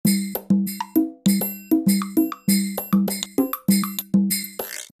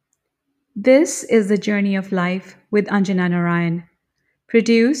This is The Journey of Life with Anjana Narayan,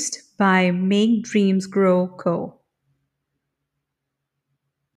 produced by Make Dreams Grow Co.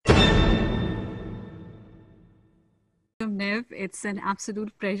 Niv, it's an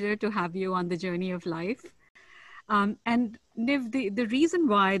absolute pleasure to have you on the journey of life. And Niv, the reason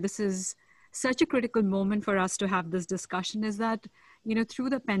why this is such a critical moment for us to have this discussion is that,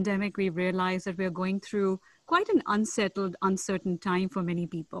 through the pandemic, we've realized that we're going through quite an unsettled, uncertain time for many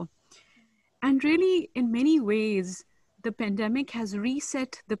people. And really, in many ways, the pandemic has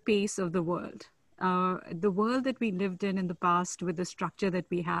reset the pace of the world. The world that we lived in the past with the structure that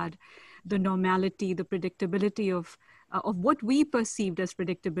we had, the normality, the predictability of what we perceived as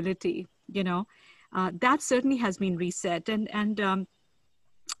predictability, that certainly has been reset.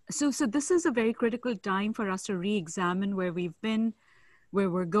 So this is a very critical time for us to re-examine where we've been, where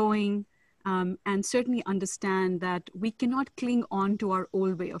we're going, and certainly understand that we cannot cling on to our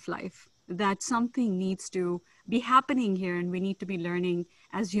old way of life, that something needs to be happening here and we need to be learning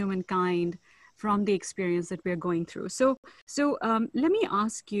as humankind from the experience that we're going through. So let me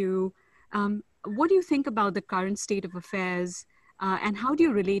ask you, what do you think about the current state of affairs and how do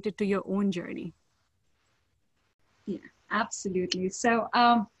you relate it to your own journey? Yeah, absolutely. So,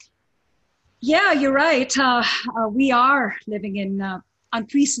 yeah, you're right. We are living in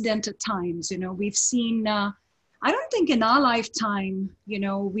unprecedented times. We've seen, I don't think in our lifetime,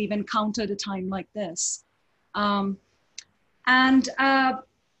 we've encountered a time like this. And there are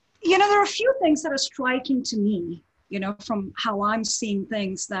a few things that are striking to me, from how I'm seeing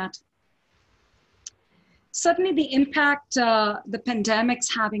things, that certainly the impact the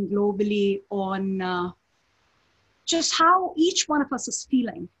pandemic's having globally on just how each one of us is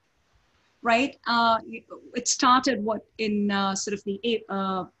feeling, right? It started in sort of the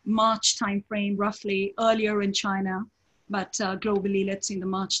March timeframe, roughly earlier in China, but globally, let's say in the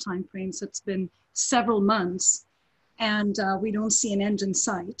March timeframe. So it's been several months, and we don't see an end in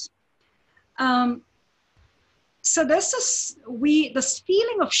sight. So this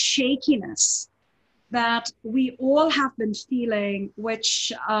feeling of shakiness that we all have been feeling,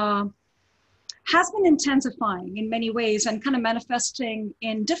 which has been intensifying in many ways and kind of manifesting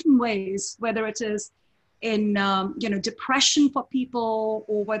in different ways, whether it is in depression for people,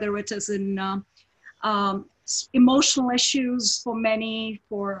 or whether it is in emotional issues for many,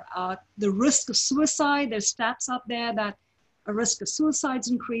 for the risk of suicide. There's stats up there that a risk of suicide's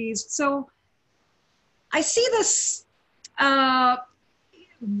increased. So I see this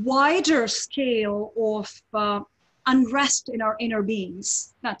wider scale of unrest in our inner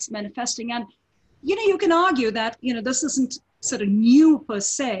beings that's manifesting. And you can argue that, this isn't sort of new per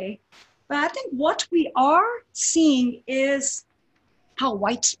se, but I think what we are seeing is how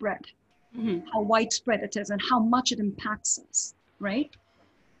widespread it is and how much it impacts us, right?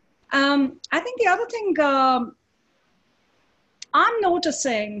 I think the other thing I'm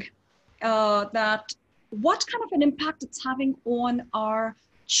noticing that what kind of an impact it's having on our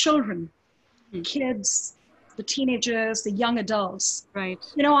children, kids, the teenagers, the young adults. Right.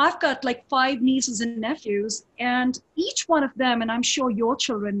 I've got like 5 nieces and nephews, and each one of them, and I'm sure your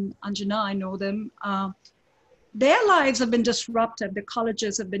children, Anjana, I know them, their lives have been disrupted. The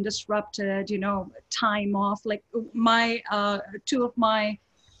colleges have been disrupted, time off. Like my 2 of my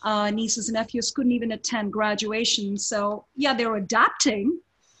nieces and nephews couldn't even attend graduation. So yeah, they're adapting,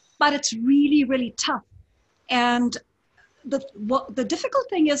 but it's really, really tough. And the difficult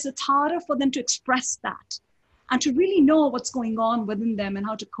thing is it's harder for them to express that and to really know what's going on within them and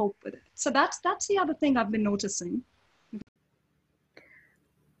how to cope with it. So that's the other thing I've been noticing.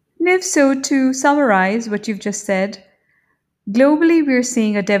 Niv, so to summarize what you've just said, globally we're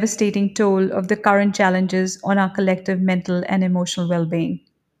seeing a devastating toll of the current challenges on our collective mental and emotional well-being.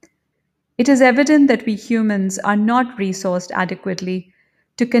 It is evident that we humans are not resourced adequately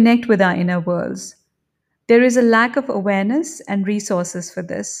to connect with our inner worlds. There is a lack of awareness and resources for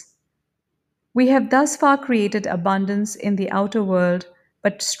this. We have thus far created abundance in the outer world,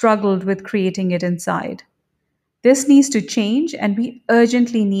 but struggled with creating it inside. This needs to change, and we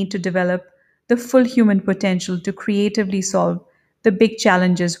urgently need to develop the full human potential to creatively solve the big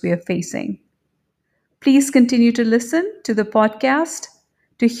challenges we are facing. Please continue to listen to the podcast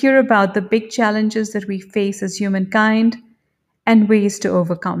to hear about the big challenges that we face as humankind and ways to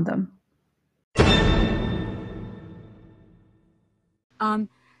overcome them.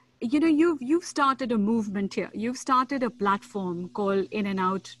 You've started a movement here. You've started a platform called In and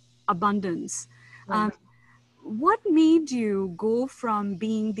Out Abundance. Right. What made you go from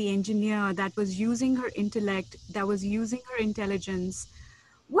being the engineer that was using her intellect, that was using her intelligence?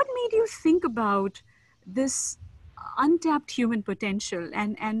 What made you think about this untapped human potential?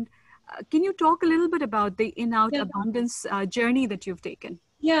 And Can you talk a little bit about the in-out Yeah, abundance journey that you've taken?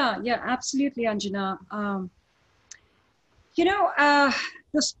 yeah, absolutely, Anjana. You know,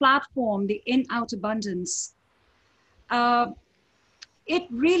 this platform, the in-out abundance, uh, it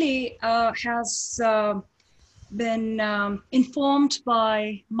really has been informed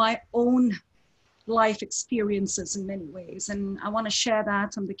by my own life experiences in many ways. And I want to share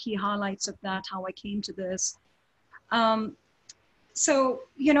that, some of the key highlights of that, how I came to this. So,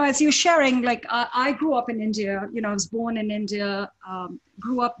 you know, as you're sharing, like I grew up in India, you know, I was born in India,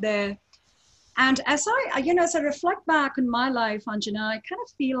 grew up there. And as as I reflect back on my life, Anjana, I kind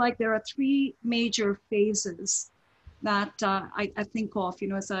of feel like there are three major phases that I think of, you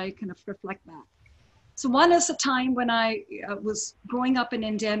know, as I kind of reflect back. So one is a time when I was growing up in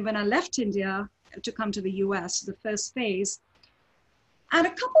India, and when I left India to come to the US, the first phase. And a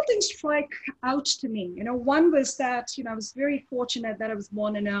couple of things strike out to me. You know, one was that, you know, I was very fortunate that I was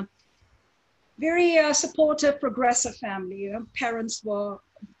born in a very supportive, progressive family. You know,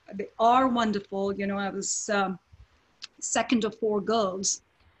 they are wonderful. You know, I was second of four girls.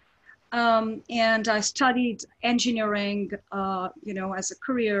 And I studied engineering, you know, as a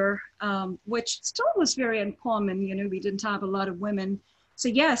career, which still was very uncommon. You know, we didn't have a lot of women. So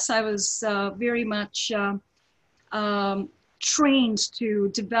yes, I was very much trained to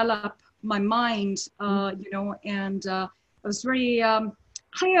develop my mind, you know, and I was very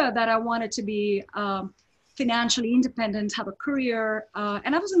clear that I wanted to be financially independent, have a career,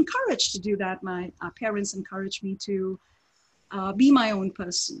 and I was encouraged to do that. My parents encouraged me to be my own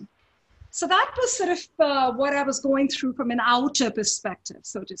person. So that was sort of what I was going through from an outer perspective,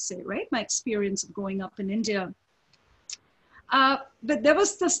 so to say, right? My experience of growing up in India. But there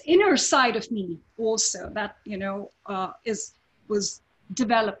was this inner side of me also that, you know, was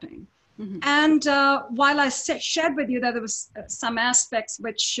developing. Mm-hmm. And while I shared with you that there was some aspects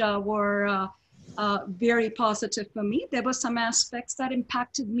which were very positive for me, there were some aspects that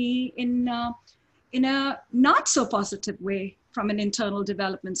impacted me in a not so positive way from an internal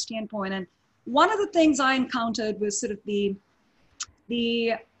development standpoint. And one of the things I encountered was sort of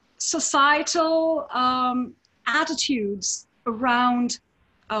the societal attitudes around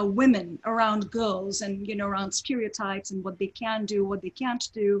women, around girls, and, you know, around stereotypes and what they can do, what they can't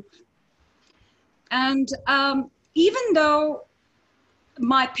do. And even though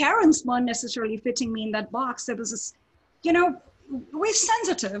my parents weren't necessarily fitting me in that box, there was this, you know, we're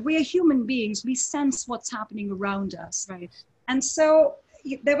sensitive, we are human beings, we sense what's happening around us. Right. And so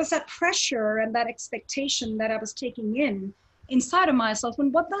there was that pressure and that expectation that I was taking in inside of myself.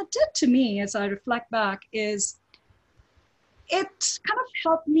 And what that did to me, as I reflect back, is it kind of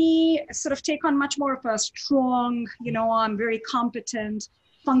helped me sort of take on much more of a strong, you know, I'm very competent,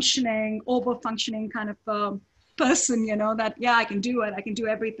 functioning, over-functioning kind of person, you know, that, yeah, I can do it, I can do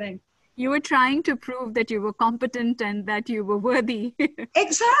everything. You were trying to prove that you were competent and that you were worthy.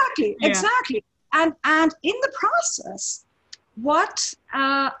 Exactly, yeah. Exactly. And in the process, what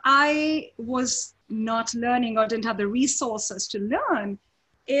I was not learning or didn't have the resources to learn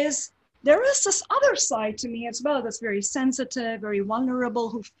is there is this other side to me as well that's very sensitive, very vulnerable,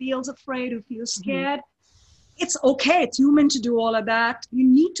 who feels afraid, who feels scared. Mm-hmm. It's okay, it's human to do all of that. You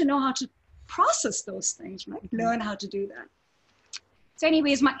need to know how to process those things, right? Mm-hmm. Learn how to do that. So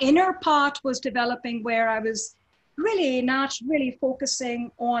anyways, my inner part was developing where I was really not really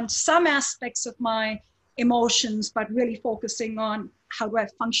focusing on some aspects of my emotions, but really focusing on how do I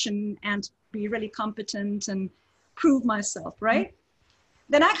function and be really competent and prove myself, right? Mm-hmm.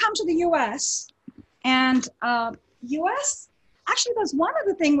 Then I come to the US, and US, actually there's one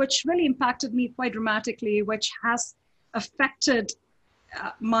other thing which really impacted me quite dramatically, which has affected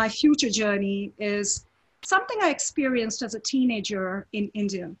my future journey, is something I experienced as a teenager in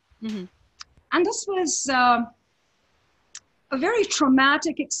India. Mm-hmm. And this was a very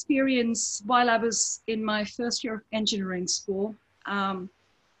traumatic experience while I was in my first year of engineering school.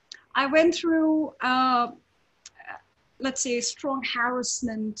 I went through, let's say, strong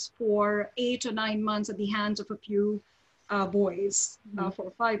harassment for 8 or 9 months at the hands of a few boys, mm-hmm. 4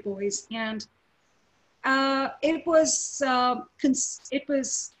 or 5 boys. And it was to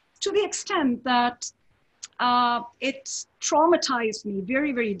the extent that it traumatized me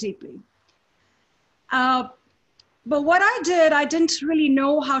very, very deeply. But what I did, I didn't really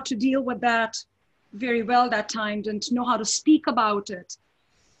know how to deal with that very well that time, didn't know how to speak about it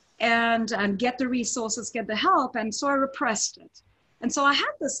and get the resources, get the help. And so I repressed it. And so I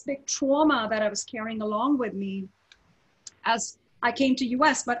had this big trauma that I was carrying along with me as I came to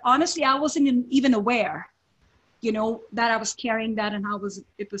US. But honestly, I wasn't even aware, you know, that I was carrying that and how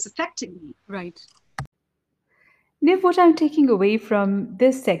it was affecting me. Right. Niv, what I'm taking away from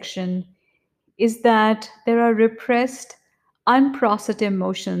this section is that there are repressed, unprocessed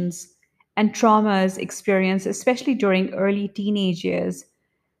emotions and traumas experienced, especially during early teenage years,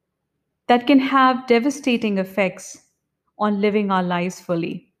 that can have devastating effects on living our lives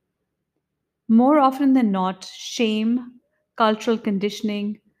fully. More often than not, shame, cultural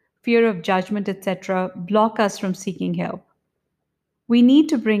conditioning, fear of judgment, etc., block us from seeking help. We need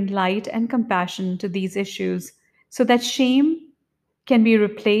to bring light and compassion to these issues so that shame can be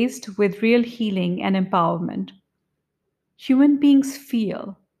replaced with real healing and empowerment. Human beings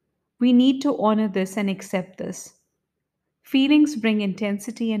feel. We need to honor this and accept this. Feelings bring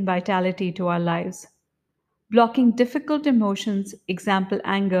intensity and vitality to our lives. Blocking difficult emotions, example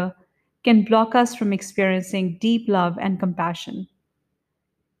anger, can block us from experiencing deep love and compassion.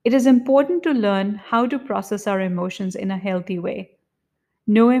 It is important to learn how to process our emotions in a healthy way.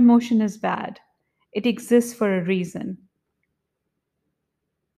 No emotion is bad. It exists for a reason.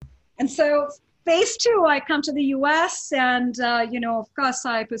 And so phase two, I come to the US and, of course,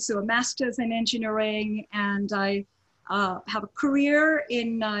 I pursue a master's in engineering and I have a career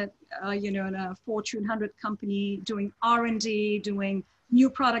in a Fortune 100 company doing R&D, doing new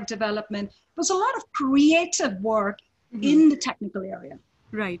product development. It was a lot of creative work in the technical area.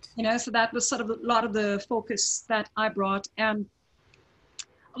 Right. So that was sort of a lot of the focus that I brought. And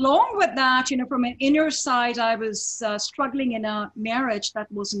along with that, from an inner side, I was struggling in a marriage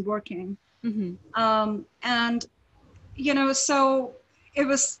that wasn't working. And, so it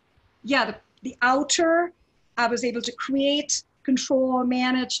was, yeah, the outer, I was able to create, control,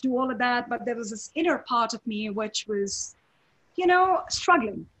 manage, do all of that. But there was this inner part of me which was,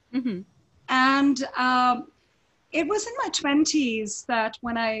 struggling. And it was in my 20s that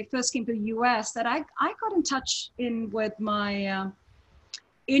when I first came to the US that I got in touch with my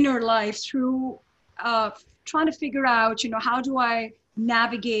inner life through trying to figure out, how do I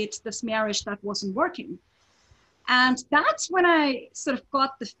navigate this marriage that wasn't working? And that's when I sort of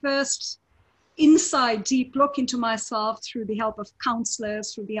got the first inside deep look into myself through the help of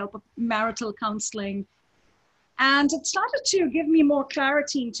counselors, through the help of marital counseling. And it started to give me more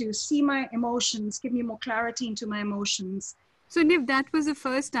clarity into see my emotions, give me more clarity into my emotions. So, Niv, that was the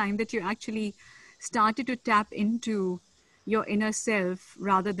first time that you actually started to tap into your inner self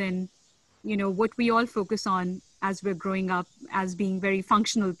rather than, what we all focus on as we're growing up as being very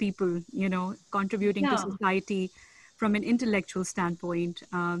functional people, contributing to Yeah. society from an intellectual standpoint,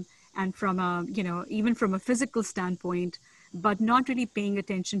 and from a, even from a physical standpoint, but not really paying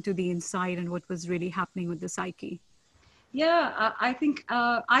attention to the inside and what was really happening with the psyche. Yeah, I think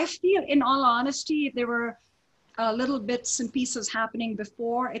I feel, in all honesty, there were little bits and pieces happening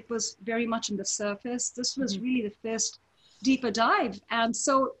before. It was very much in the surface. This was really the first deeper dive. And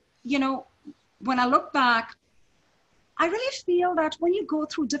so, when I look back, I really feel that when you go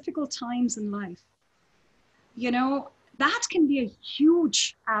through difficult times in life, that can be a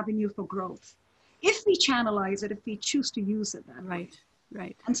huge avenue for growth if we channelize it, if we choose to use it that way.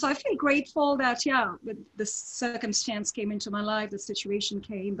 Right. And so I feel grateful that, the circumstance came into my life, the situation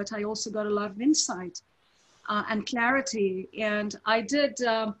came, but I also got a lot of insight and clarity. And I did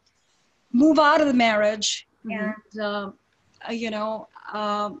move out of the marriage and,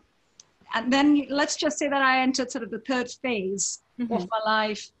 and then let's just say that I entered sort of the third phase of my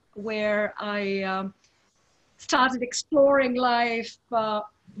life where I started exploring life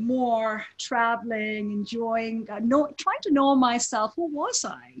more, traveling, enjoying, trying to know myself. Who was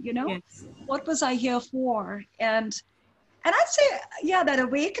I? Yes. What was I here for? And I'd say, that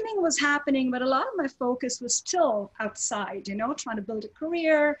awakening was happening, but a lot of my focus was still outside, trying to build a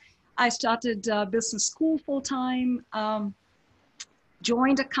career. I started business school full time,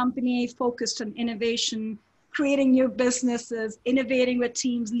 joined a company focused on innovation, creating new businesses, innovating with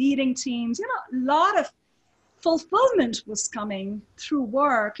teams, leading teams. A lot of fulfillment was coming through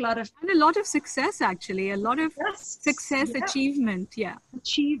work, And a lot of success, actually, a lot of success, yeah, achievement. Yeah.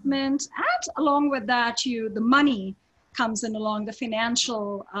 achievement. And along with that, the money comes in along, the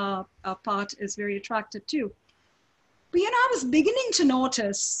financial part is very attractive too. But, I was beginning to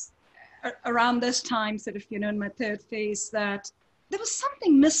notice around this time, sort of, in my third phase, that there was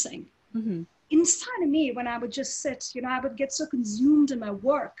something missing inside of me when I would just sit. I would get so consumed in my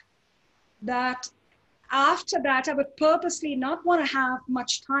work that after that, I would purposely not want to have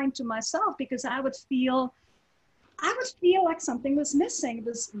much time to myself because I would feel like something was missing. It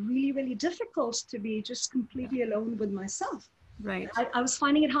was really, really difficult to be just completely alone with myself. Right. I was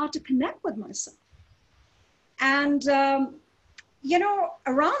finding it hard to connect with myself. And,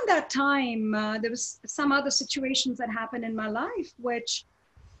 around that time, there was some other situations that happened in my life, which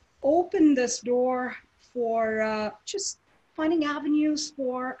opened this door for just finding avenues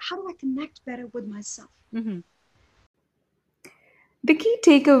for how do I connect better with myself. Mm-hmm. The key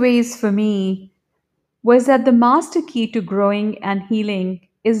takeaways for me was that the master key to growing and healing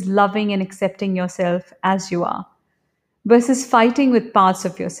is loving and accepting yourself as you are versus fighting with parts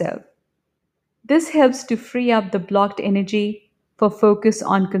of yourself. This helps to free up the blocked energy for focus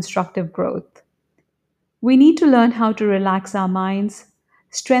on constructive growth. We need to learn how to relax our minds,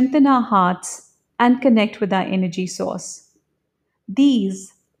 strengthen our hearts, and connect with our energy source.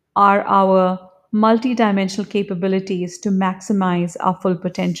 These are our multidimensional capabilities to maximize our full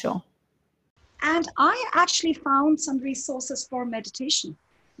potential. And I actually found some resources for meditation.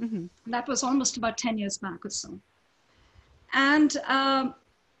 Mm-hmm. That was almost about 10 years back or so. And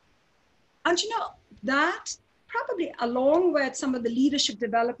and that probably along with some of the leadership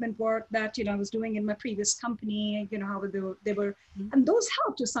development work that I was doing in my previous company, how they were, and those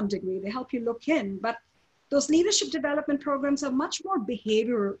help to some degree. They help you look in, but those leadership development programs are much more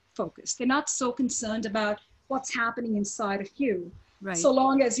behavior focused. They're not so concerned about what's happening inside of you, Right. so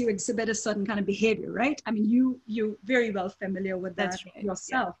long as you exhibit a certain kind of behavior, right? I mean, you very well familiar with that. That's right.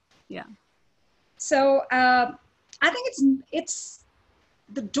 Yourself. Yeah. So I think it's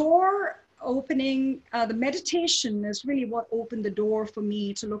the door opening. The meditation is really what opened the door for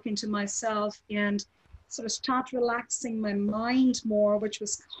me to look into myself and sort of start relaxing my mind more, which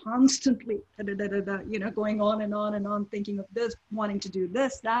was constantly going on and on and on, thinking of this, wanting to do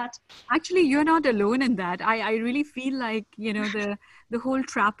this, that. Actually, you're not alone in that. I really feel like, the whole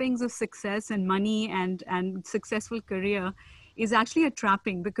trappings of success and money and successful career is actually a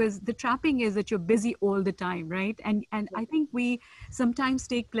trapping, because the trapping is that you're busy all the time, right? And I think we sometimes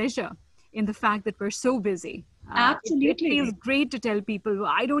take pleasure in the fact that we're so busy. It feels Absolutely. great to tell people,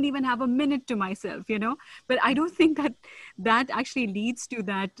 "Well, I don't even have a minute to myself," but I don't think that that actually leads to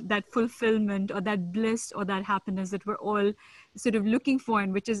that fulfillment or that bliss or that happiness that we're all sort of looking for,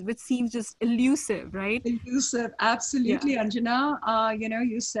 and which seems just elusive, right? Elusive, Yeah. absolutely, Anjana.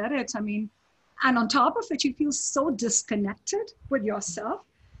 You said it. I mean, and on top of it, you feel so disconnected with yourself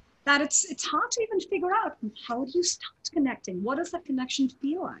that it's hard to even figure out, how do you start connecting? What does that connection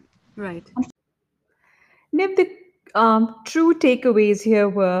feel like? Right. Nib, the true takeaways here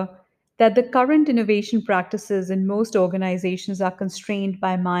were that the current innovation practices in most organizations are constrained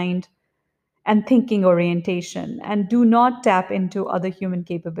by mind and thinking orientation and do not tap into other human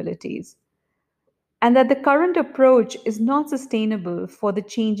capabilities. And that the current approach is not sustainable for the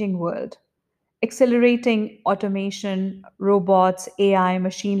changing world. Accelerating automation, robots, AI,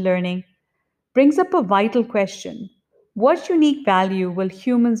 machine learning brings up a vital question: what unique value will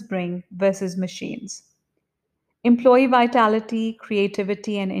humans bring versus machines? Employee vitality,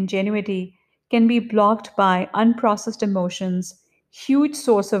 creativity, and ingenuity can be blocked by unprocessed emotions, huge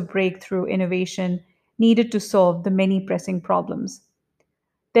source of breakthrough innovation needed to solve the many pressing problems.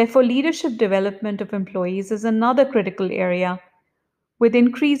 Therefore, leadership development of employees is another critical area with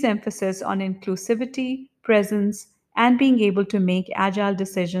increased emphasis on inclusivity, presence, and being able to make agile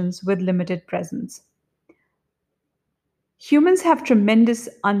decisions with limited presence. Humans have tremendous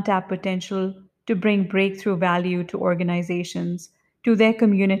untapped potential to bring breakthrough value to organizations, to their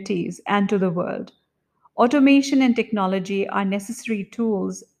communities, and to the world. Automation and technology are necessary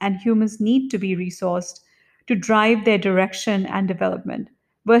tools, and humans need to be resourced to drive their direction and development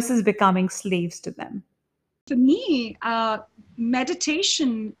versus becoming slaves to them. For me,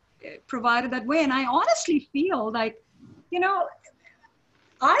 meditation provided that way. And I honestly feel like, you know,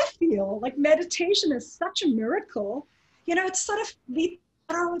 I feel like meditation is such a miracle. It's sort of, we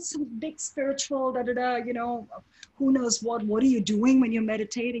thought, oh, it's some big spiritual, who knows what are you doing when you're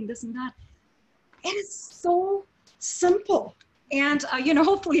meditating, this and that. It is so simple. And,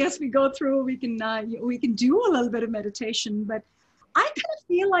 hopefully as we go through, we can do a little bit of meditation, but I kind of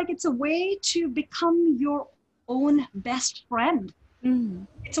feel like it's a way to become your own best friend. Mm.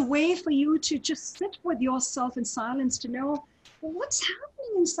 It's a way for you to just sit with yourself in silence to know, well, what's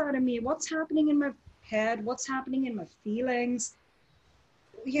happening inside of me? What's happening in my head? What's happening in my feelings?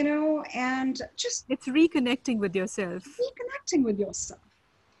 And just It's reconnecting with yourself. reconnecting with yourself.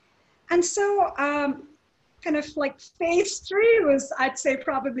 And so, kind of like phase 3 was, I'd say,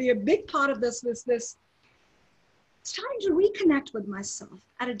 probably a big part of this was this starting to reconnect with myself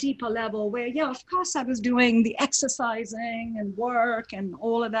at a deeper level where, yeah, of course I was doing the exercising and work and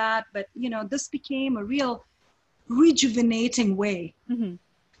all of that, but, this became a real rejuvenating way Mm-hmm.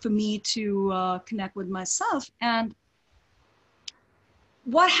 for me to connect with myself. And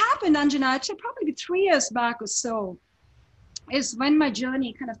what happened, Anjana, I'd say probably 3 years back or so, is when my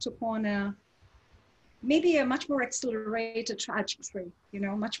journey kind of took on maybe a much more accelerated trajectory,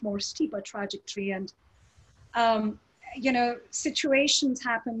 much more steeper trajectory. And um, situations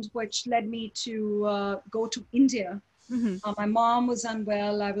happened which led me to go to India. Mm-hmm. My mom was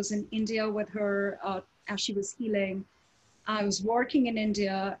unwell. I was in India with her as she was healing. I was working in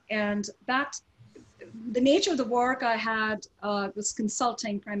India, and the nature of the work I had was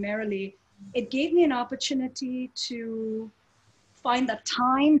consulting primarily. It gave me an opportunity to find that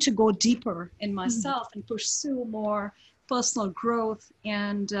time to go deeper in Mm-hmm. myself and pursue more personal growth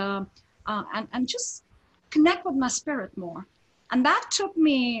and just connect with my spirit more. And that took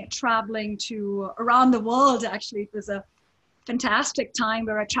me traveling to around the world. Actually, it was a fantastic time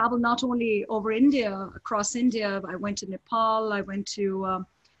where I traveled not only over India, across India. I went to Nepal. I went to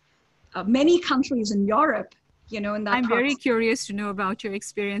many countries in Europe. In that I'm very process. curious to know about your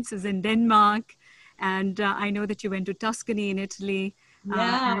experiences in Denmark, and I know that you went to Tuscany in Italy,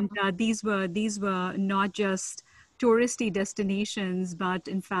 Yeah, and these were not just touristy destinations, but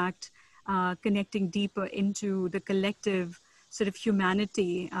in fact connecting deeper into the collective sort of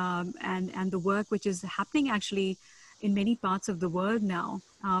humanity and the work which is happening actually in many parts of the world now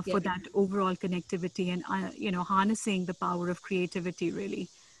yeah, for that overall connectivity and harnessing the power of creativity really.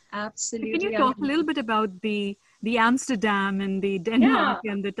 So can you absolutely. I talk a mean, little bit about the Amsterdam and the Denmark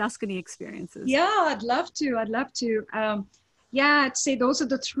yeah, and the Tuscany experiences? yeah, I'd love to. I'd love to. Yeah, I'd say those are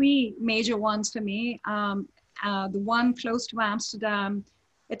the three major ones for me. The one close to Amsterdam,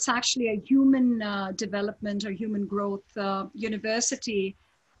 it's actually a human development or human growth university.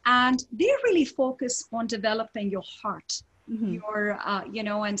 And they really focus on developing your heart,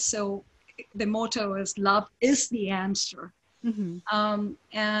 Mm-hmm. and so the motto is love is the answer. Mm-hmm.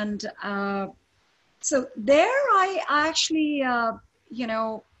 And so there I actually,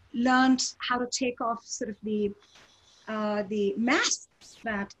 learned how to take off sort of the masks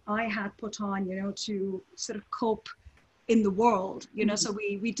that I had put on, to sort of cope in the world, Mm-hmm. so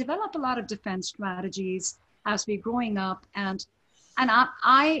we develop a lot of defense strategies as we're growing up. And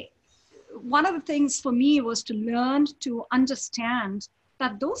I one of the things for me was to learn to understand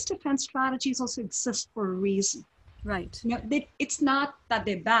that those defense strategies also exist for a reason. Right. It's not that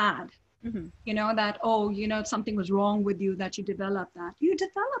they're bad, Mm-hmm. that, oh, something was wrong with you, that you developed that. You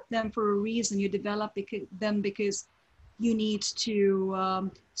develop them for a reason. You develop them because you need to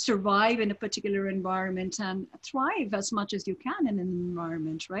survive in a particular environment and thrive as much as you can in an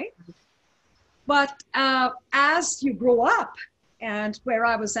environment, right? But as you grow up, and where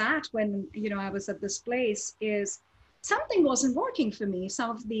I was at when I was at this place is something wasn't working for me. Some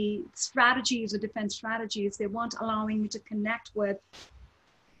of the strategies or defense strategies, they weren't allowing me to connect with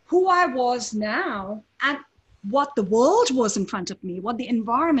who I was now and what the world was in front of me, what the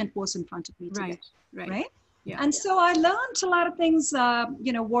environment was in front of me today, Right. Right. right? Yeah. And so I learned a lot of things,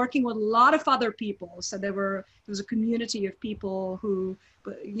 working with a lot of other people. So there was a community of people who,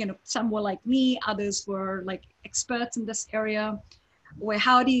 some were like me, others were like experts in this area. Where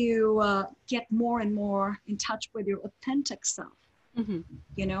how do you get more and more in touch with your authentic self, Mm-hmm.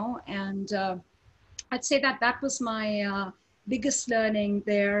 And I'd say that was my biggest learning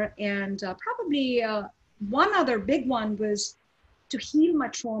there. And probably one other big one was to heal my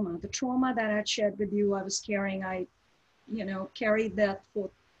trauma, the trauma that I had shared with you I was carrying. I, carried that for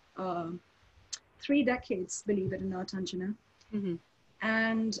uh, 3 decades, believe it or not, Anjana. Mm-hmm.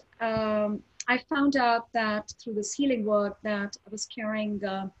 And I found out that through this healing work that I was carrying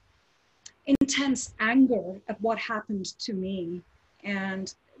intense anger at what happened to me.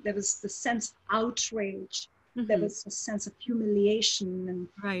 And there was the sense of outrage. There Mm-hmm. was a sense of humiliation and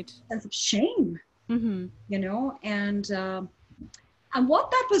Right. a sense of shame, Mm-hmm. and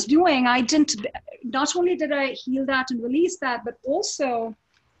what that was doing, I didn't, not only did I heal that and release that, but also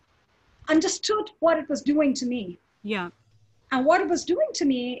understood what it was doing to me. Yeah. And what it was doing to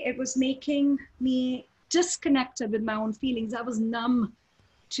me, it was making me disconnected with my own feelings. I was numb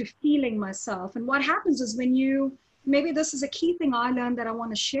to feeling myself. And what happens is when maybe this is a key thing I learned that I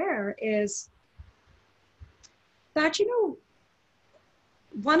want to share is that,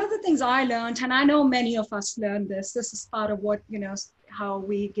 one of the things I learned, and I know many of us learned this is part of what, how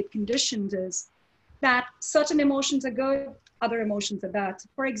we get conditioned, is that certain emotions are good, other emotions are bad.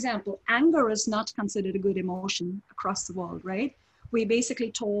 For example, anger is not considered a good emotion across the world, right? We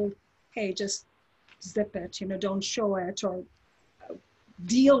basically told, hey, just zip it, don't show it or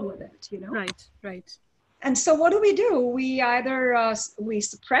deal with it. Right. Right. And so what do? We either, we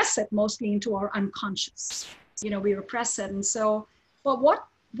suppress it mostly into our unconscious, we repress it. And so, but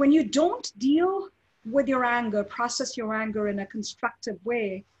when you don't deal with your anger, process your anger in a constructive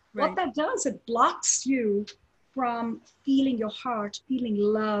way, what Right. that does, it blocks you from feeling your heart, feeling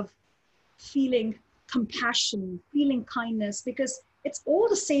love, feeling compassion, feeling kindness, because it's all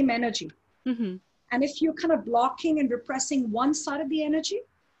the same energy. Mm-hmm. And if you're kind of blocking and repressing one side of the energy,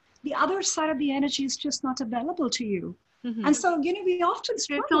 the other side of the energy is just not available to you. Mm-hmm. And so, we often It's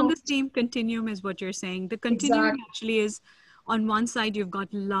on struggle. the same continuum, is what you're saying. The continuum Exactly. actually is, on one side, you've got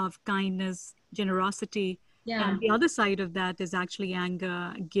love, kindness, generosity. Yeah, And the other side of that is actually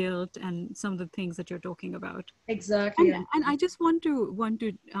anger, guilt, and some of the things that you're talking about. exactly. And I just want to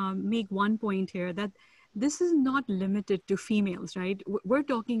make one point here, that this is not limited to females, right? We're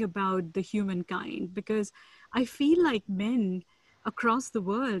talking about the humankind, because I feel like men across the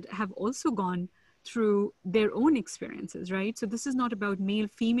world have also gone through their own experiences, right? So this is not about male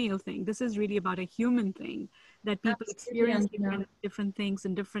female thing. This is really about a human thing, that people Absolutely, experience Anjana. different things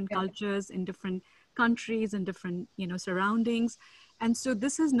in different Yeah, cultures, in different countries, and different surroundings. And so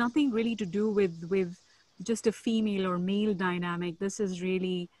this has nothing really to do with just a female or male dynamic. This is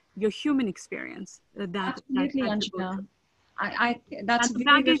really your human experience, absolutely, that you go Anjana. through, That's and a the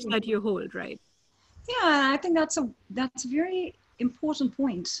very, baggage very, that you hold, right? yeah, I think that's a very important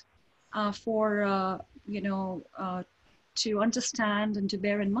point for to understand and to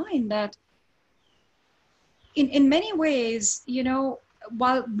bear in mind that in many ways,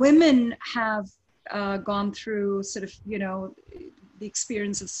 while women have gone through sort of, the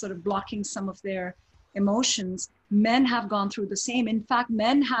experience of sort of blocking some of their emotions, men have gone through the same. In fact,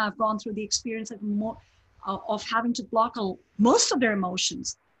 men have gone through the experience of having to block most of their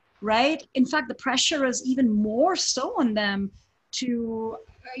emotions, right? In fact, the pressure is even more so on them to,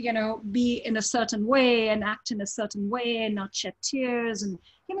 be in a certain way and act in a certain way and not shed tears. And,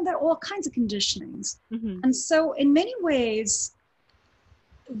 there are all kinds of conditionings. Mm-hmm. And so, in many ways,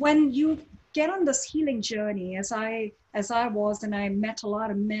 when you get on this healing journey, as I was, and I met a lot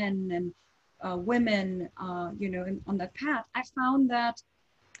of men and women, on that path, I found that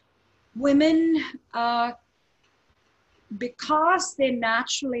women, because they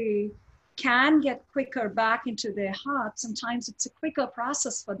naturally can get quicker back into their heart, sometimes it's a quicker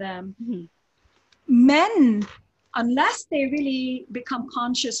process for them. Mm-hmm. Men, unless they really become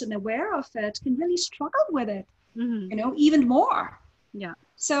conscious and aware of it, can really struggle with it, Mm-hmm. even more. Yeah.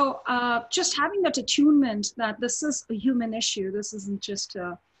 So just having that attunement that this is a human issue, this isn't just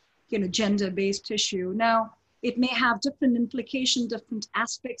a gender-based issue. Now, it may have different implications, different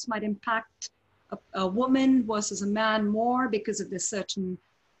aspects might impact a woman versus a man more because of the certain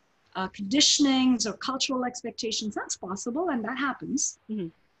conditionings or cultural expectations. That's possible, and that happens. Mm-hmm.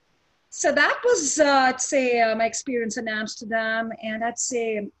 So that was, I'd say, my experience in Amsterdam, and I'd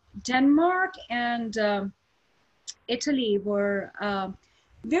say Denmark and Italy were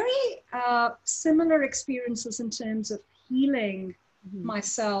very similar experiences in terms of healing Mm-hmm.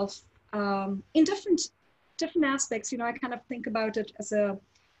 myself in different aspects. I kind of think about it as a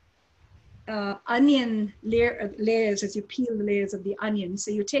onion layers, as you peel the layers of the onion. So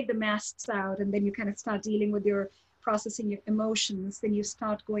you take the masks out, and then you kind of start dealing with your processing your emotions. Then you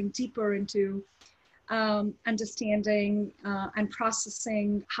start going deeper into understanding and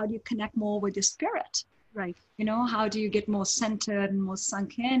processing. How do you connect more with your spirit? Right. How do you get more centered and more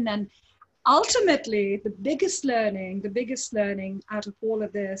sunk in? And ultimately, the biggest learning out of all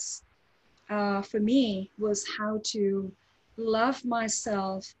of this for me was how to love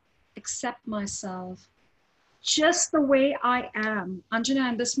myself, accept myself, just the way I am. Anjana,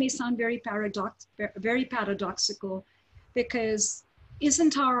 and this may sound very paradoxical, because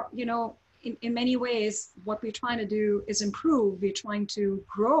isn't our, in many ways, what we're trying to do is improve, we're trying to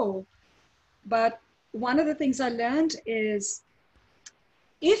grow. But one of the things I learned is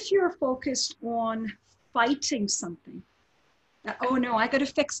if you're focused on fighting something, that, oh no, I got to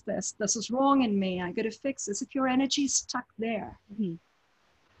fix this. This is wrong in me. I got to fix this. If your energy is stuck there, Mm-hmm.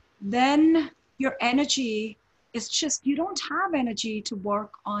 then your energy is just, you don't have energy to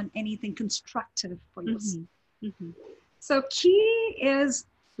work on anything constructive for yourself. Mm-hmm. Mm-hmm. So key is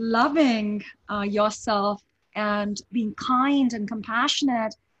loving yourself and being kind and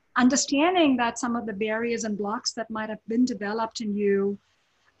compassionate, understanding that some of the barriers and blocks that might have been developed in you,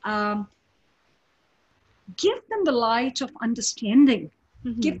 um, give them the light of understanding,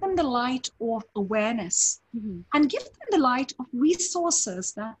 Mm-hmm. give them the light of awareness, Mm-hmm. and give them the light of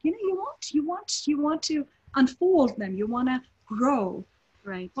resources that you want to unfold them, you want to grow,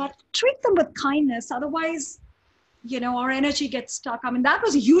 Right. but treat them with kindness. Otherwise, our energy gets stuck. I mean, that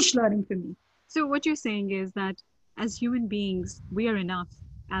was a huge learning for me. So what you're saying is that as human beings, we are enough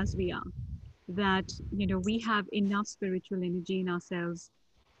as we are. That we have enough spiritual energy in ourselves,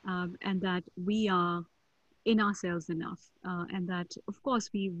 and that we are in ourselves enough, and that of course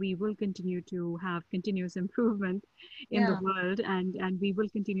we will continue to have continuous improvement in the Yeah, world, and we will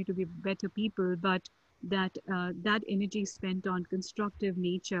continue to be better people, but that that energy spent on constructive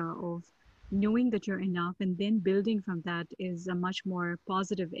nature of knowing that you're enough and then building from that is a much more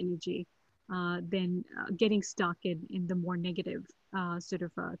positive energy than getting stuck in the more negative sort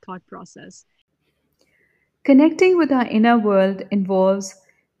of thought process. Connecting with our inner world involves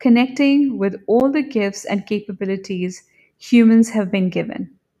connecting with all the gifts and capabilities humans have been given: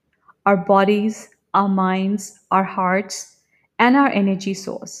 our bodies, our minds, our hearts, and our energy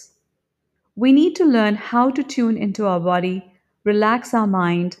source. We need to learn how to tune into our body, relax our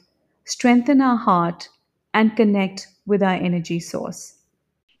mind, strengthen our heart, and connect with our energy source.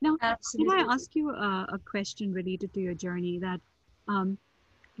 Now, can I Absolutely. ask you a question related to your journey that, um,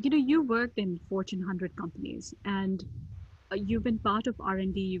 you worked in Fortune 100 companies and you've been part of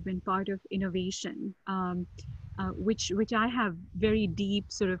R&D, you've been part of innovation, which I have very deep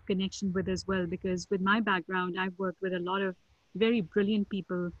sort of connection with as well, because with my background, I've worked with a lot of very brilliant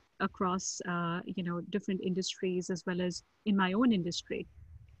people across, different industries as well as in my own industry.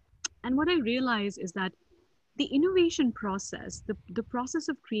 And what I realize is that the innovation process, the process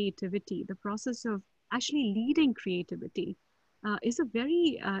of creativity, the process of actually leading creativity is a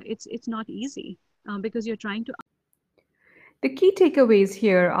very, it's not easy because you're trying to. The key takeaways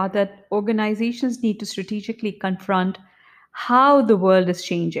here are that organizations need to strategically confront how the world is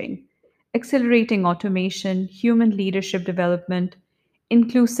changing, accelerating automation, human leadership development,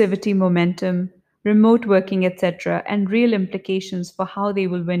 inclusivity momentum, remote working, etc., and real implications for how they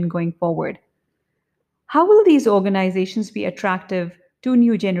will win going forward. How will these organizations be attractive to a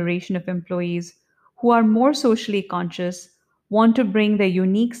new generation of employees who are more socially conscious, want to bring their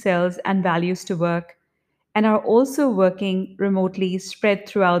unique selves and values to work, and are also working remotely spread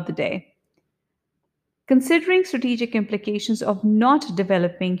throughout the day? Considering strategic implications of not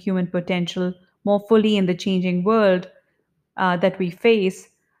developing human potential more fully in the changing world that we face,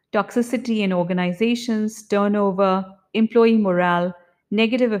 toxicity in organizations, turnover, employee morale,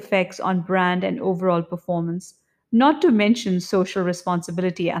 negative effects on brand and overall performance, not to mention social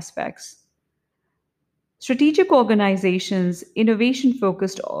responsibility aspects. Strategic organizations, innovation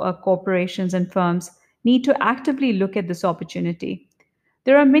focused corporations, and firms need to actively look at this opportunity.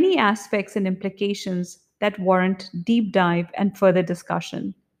 There are many aspects and implications that warrant deep dive and further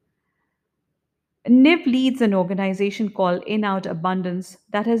discussion. NIV leads an organization called In Out Abundance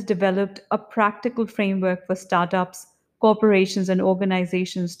that has developed a practical framework for startups, corporations, and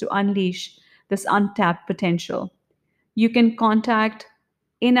organizations to unleash this untapped potential. You can contact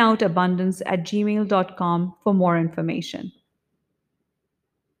inoutabundance at gmail.com for more information.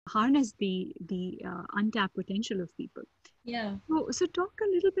 Harness the untapped potential of people. Yeah. So talk a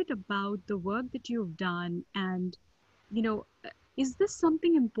little bit about the work that you've done, and you know, is this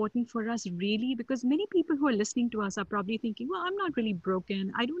something important for us really? Because many people who are listening to us are probably thinking, well, I'm not really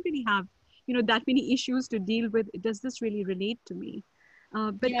broken. I don't really have, that many issues to deal with. Does this really relate to me?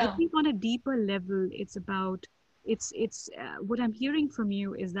 But I Yeah. think on a deeper level, it's about, it's what I'm hearing from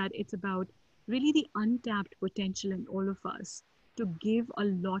you is that it's about really the untapped potential in all of us to give a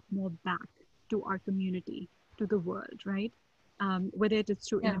lot more back to our community, to the world, right? Whether it is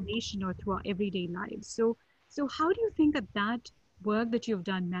through Yeah. innovation or through our everyday lives. So how do you think that that work that you've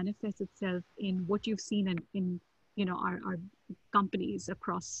done manifests itself in what you've seen in our companies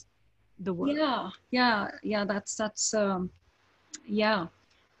across the world? Yeah. Yeah. That's yeah.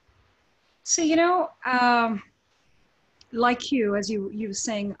 So, like you, as you were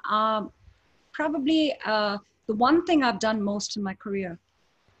saying, probably the one thing I've done most in my career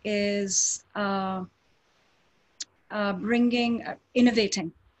is bringing,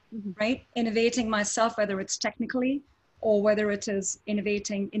 innovating, Mhm. right? Innovating myself, whether it's technically or whether it is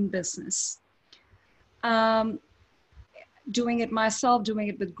innovating in business. Um, Doing it myself, doing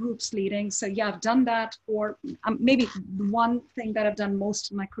it with groups leading. So yeah, I've done that, or maybe the one thing that I've done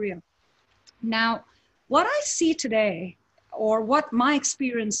most in my career. Now, what I see today, or what my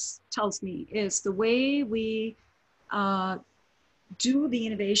experience tells me, is the way we uh, do the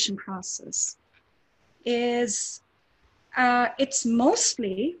innovation process is it's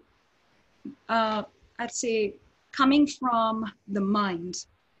mostly, uh, I'd say, coming from the mind.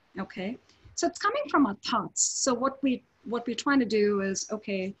 Okay, so it's coming from our thoughts. So what we're trying to do is,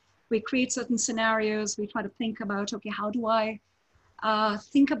 okay, we create certain scenarios. We try to think about, okay, how do I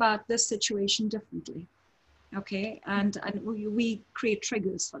think about this situation differently? Okay, and we create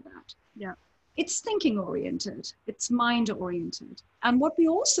triggers for that. Yeah. It's thinking oriented, it's mind oriented. And what we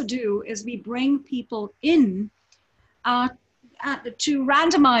also do is we bring people in uh, to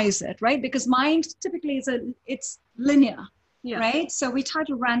randomize it, right? Because mind typically it's linear, Yeah. right? So we try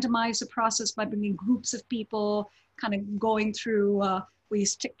to randomize the process by bringing groups of people, kind of going through. We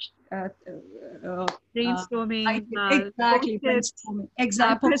stick. uh, uh, uh, Brainstorming, exactly, post-its, brainstorming,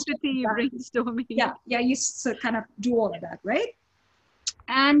 exactly, simplicity, brainstorming. yeah, yeah, you kind of do all of that, right?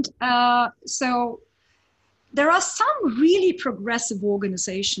 And so there are some really progressive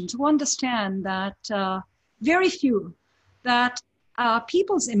organizations who understand that very few, that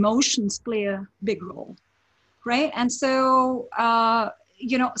people's emotions play a big role, right? And so,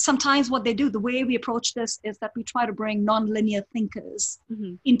 sometimes what they do, the way we approach this is that we try to bring nonlinear thinkers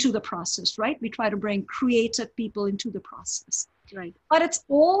Mm-hmm. into the process, right? We try to bring creative people into the process. Right. But it's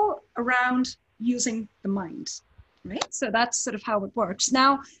all around using the mind, right? So that's sort of how it works.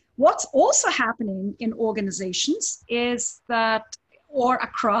 Now, what's also happening in organizations is that, or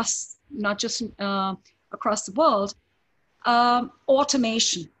across, not just across the world,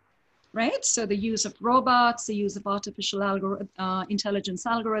 automation, right? So the use of robots, the use of artificial intelligence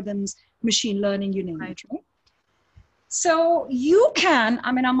algorithms, machine learning, you name it, right? So you can,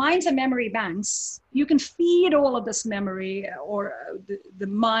 I mean, our minds are memory banks. You can feed all of this memory or the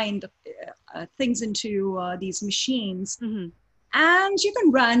mind things into these machines. Mm-hmm. And you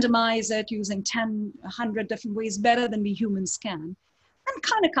can randomize it using 10, 100 different ways better than we humans can, and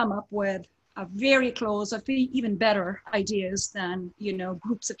kind of come up with a very close or even better ideas than,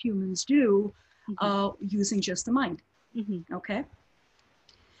 groups of humans do using just the mind. Mm-hmm. Okay.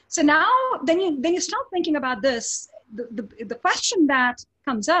 So now, then you start thinking about this. The question that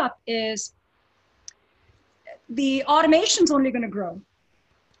comes up is, the automation's only going to grow.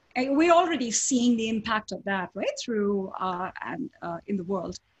 And we're already seeing the impact of that, right, through and in the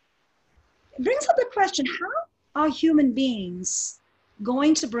world. It brings up the question, how are human beings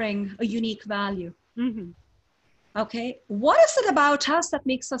going to bring a unique value? Mm-hmm. Okay, what is it about us that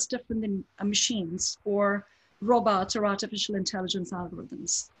makes us different than machines or robots or artificial intelligence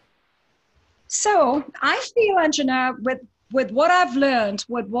algorithms? So I feel, Anjana, with what I've learned,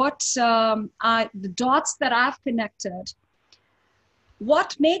 with what the dots that I've connected,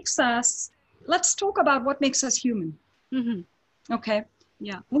 what makes us, let's talk about what makes us human. Mm-hmm. Okay.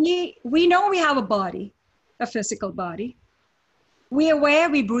 Yeah. We know we have a body, a physical body. We're aware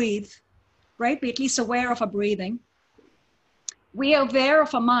we breathe, right? We're at least aware of our breathing. We are aware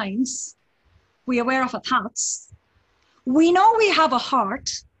of our minds. We're aware of our thoughts. We know we have a heart.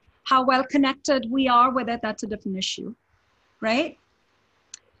 How well connected we are with it, that's a different issue, right?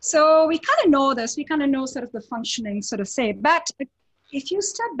 So we kind of know this. We kind of know sort of the functioning, sort of say. But if you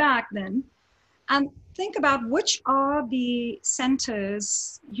step back then and think about which are the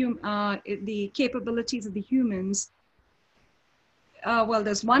centers, the capabilities of the humans. Well,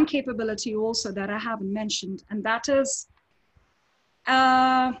 there's one capability also that I haven't mentioned, and that is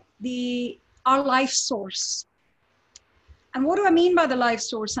our life source. And what do I mean by the life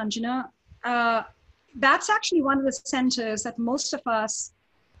source, Sanjana? That's actually one of the centers that most of us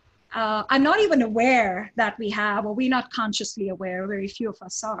are not even aware that we have, or we're not consciously aware. Very few of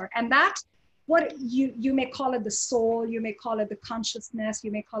us are. And that, what you may call it the soul, you may call it the consciousness,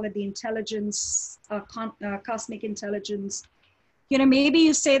 you may call it the intelligence, cosmic intelligence. Maybe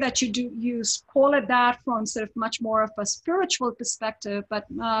you say that you call it that from sort of much more of a spiritual perspective, but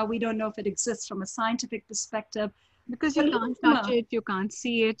we don't know if it exists from a scientific perspective. Because you can't touch it, you can't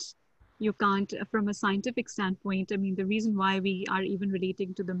see it, you can't, from a scientific standpoint. I mean, the reason why we are even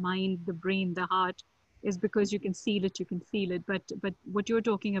relating to the mind, the brain, the heart, is because you can see it, you can feel it. But what you're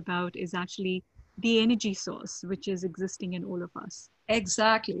talking about is actually the energy source, which is existing in all of us.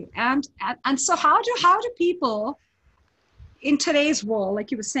 Exactly. And so how do people in today's world,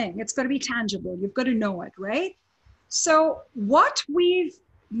 like you were saying, it's got to be tangible. You've got to know it, right? So what we've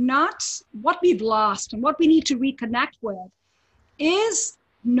lost and what we need to reconnect with is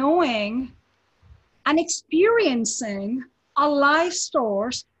knowing and experiencing a life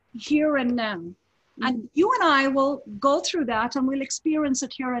source here and now. Mm-hmm. And you and I will go through that and we'll experience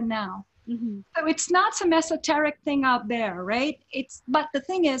it here and now. Mm-hmm. So it's not some esoteric thing out there, right? But the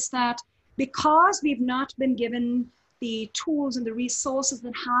thing is that because we've not been given the tools and the resources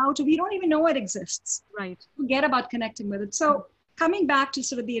and we don't even know it exists. Right. Forget about connecting with it. So coming back to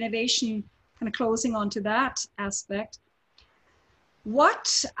sort of the innovation, kind of closing on to that aspect,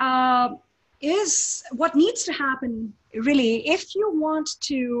 what needs to happen really, if you want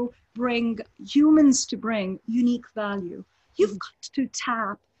to bring humans to bring unique value, you've got to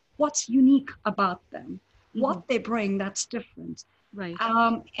tap what's unique about them, what they bring that's different. Right.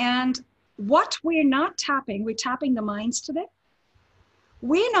 And what we're not tapping, we're tapping the minds today.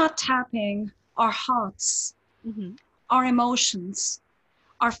 We're not tapping our hearts, our emotions,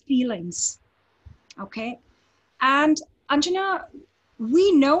 our feelings, okay? And Anjana,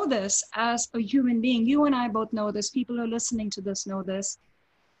 we know this as a human being. You and I both know this. People who are listening to this know this.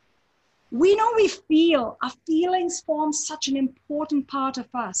 We know we feel, our feelings form such an important part of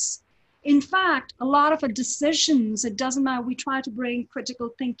us. In fact, a lot of our decisions, it doesn't matter, we try to bring critical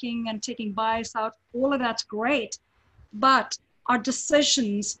thinking and taking bias out, all of that's great. But our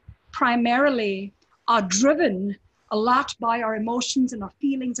decisions primarily are driven a lot by our emotions and our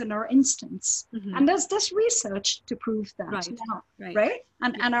feelings and our instincts. Mm-hmm. And there's this research to prove that now, right?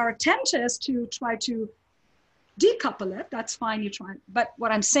 And our attempt is to try to decouple it. That's fine, you try. But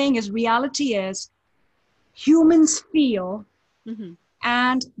what I'm saying is reality is humans feel, Mm-hmm.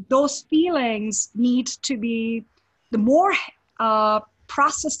 and those feelings need to be, the more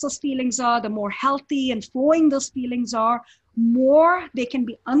processed those feelings are, the more healthy and flowing those feelings are, more they can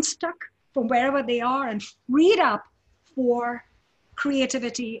be unstuck from wherever they are and freed up for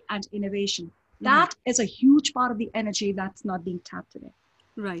creativity and innovation. Mm-hmm. That is a huge part of the energy that's not being tapped today.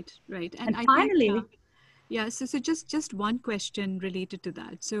 Right. And I finally, think, yeah. So just one question related to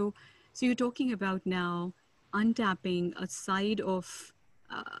that. So you're talking about now untapping a side of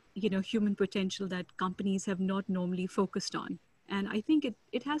human potential that companies have not normally focused on. And I think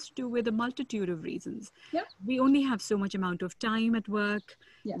it has to do with a multitude of reasons. Yeah. We only have so much amount of time at work.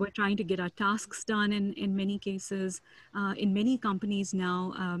 Yeah. We're trying to get our tasks done in many cases. In many companies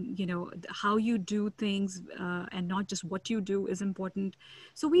now, how you do things and not just what you do is important.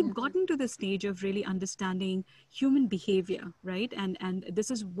 So we've gotten to the stage of really understanding human behavior, right? And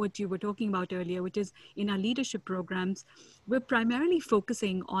this is what you were talking about earlier, which is in our leadership programs, we're primarily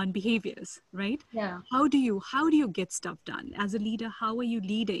focusing on behaviors, right? Yeah. How do you get stuff done as a leader? How are you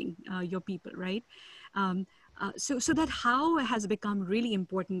leading your people, right? So that how has become really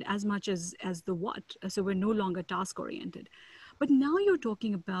important as much as the what. So we're no longer task oriented. But now you're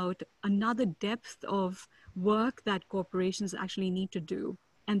talking about another depth of work that corporations actually need to do.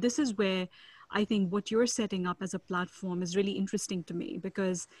 And this is where I think what you're setting up as a platform is really interesting to me,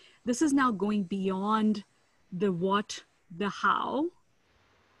 because this is now going beyond the what, the how,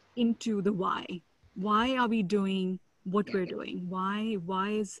 into the why. Why are we doing what we're doing? Why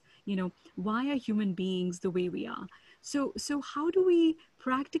are human beings the way we are? So how do we,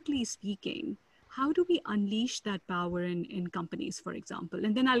 practically speaking, how do we unleash that power in companies, for example?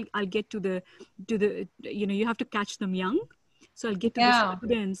 And then I'll get to the you have to catch them young. So I'll get to the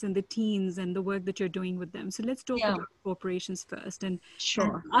students and the teens and the work that you're doing with them. So let's talk about corporations first, and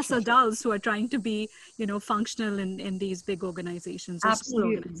us adults who are trying to be, functional in these big organizations or small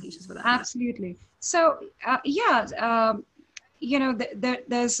organizations for that matter. Absolutely. So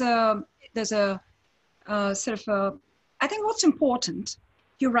there's a sort of a, I think what's important,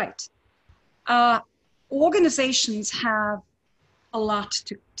 you're right. Organizations have a lot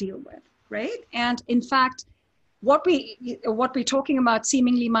to deal with, right? And in fact, what we're talking about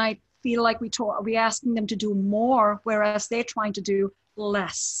seemingly might feel like we're asking them to do more, whereas they're trying to do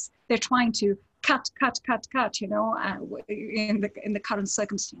less. They're trying to cut, in the current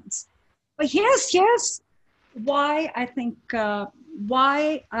circumstance. But here's why I think,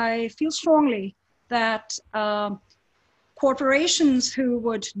 why I feel strongly that corporations who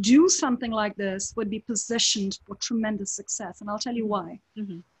would do something like this would be positioned for tremendous success. And I'll tell you why.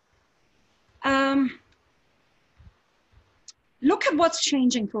 Mm-hmm. Look at what's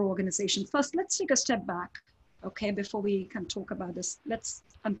changing for organizations. First, let's take a step back, okay, before we can talk about this. Let's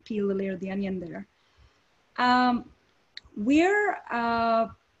unpeel the layer of the onion there.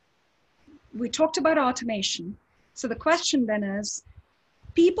 We talked about automation. So the question then is,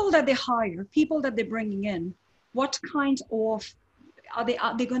 people that they hire, people that they're bringing in, what kind of, are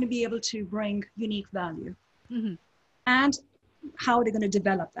they going to be able to bring unique value? Mm-hmm. And how are they going to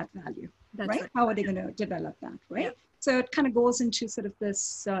develop that value? That's right? How are they going to develop that, right? Yeah. So it kind of goes into sort of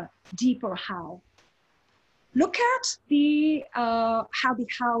this deeper how. Look at the how the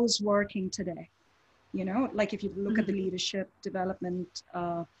how's working today. Like if you look at the leadership development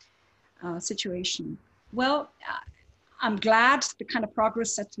situation. Well, I'm glad the kind of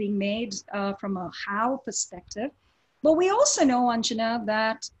progress that's being made from a how perspective. But we also know, Anjana,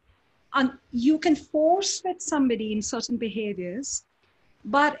 that you can force fit somebody in certain behaviors,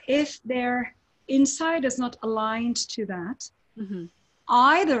 but if their inside is not aligned to that,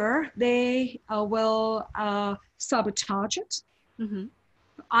 either they will sabotage it,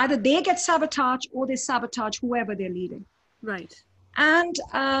 either they get sabotaged or they sabotage whoever they're leading. Right. And,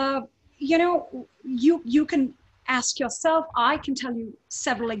 you can ask yourself, I can tell you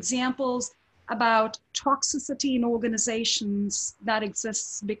several examples about toxicity in organizations that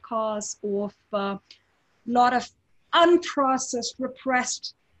exists because of a lot of unprocessed,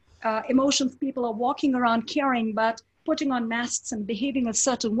 repressed emotions. People are walking around caring, but putting on masks and behaving a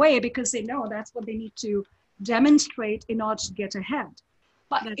certain way because they know that's what they need to demonstrate in order to get ahead.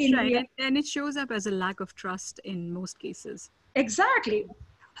 But That's in right. And it shows up as a lack of trust in most cases. exactly,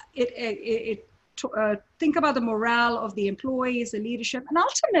 think about the morale of the employees, the leadership, and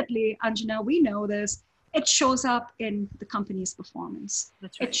ultimately, Anjana, we know this, it shows up in the company's performance.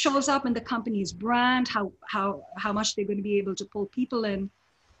 That's It right. shows up in the company's brand, how much they're going to be able to pull people in.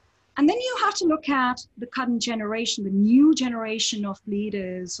 And then you have to look at the current generation, the new generation of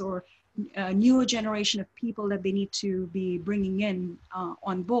leaders, or a newer generation of people that they need to be bringing in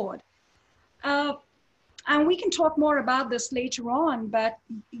on board. Uh, and we can talk more about this later on, but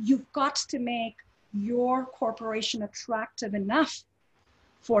you've got to make your corporation attractive enough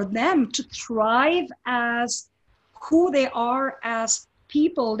for them to thrive as who they are as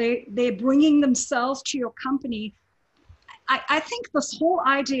people. They're bringing themselves to your company. I think this whole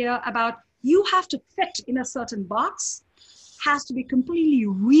idea about you have to fit in a certain box has to be completely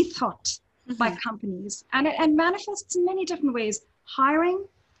rethought by companies. And it manifests in many different ways. Hiring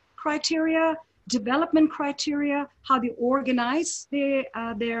criteria, development criteria, how they organize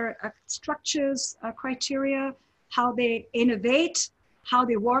their structures criteria, how they innovate, how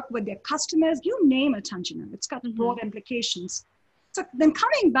they work with their customers, you name it, Anjana. It's got broad implications. So then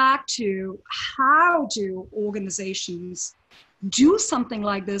coming back to how do organizations do something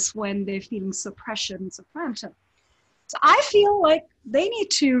like this when they're feeling suppression and supplanted? So I feel like they need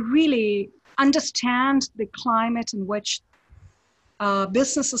to really understand the climate in which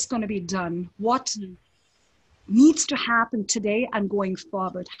business is going to be done, what needs to happen today and going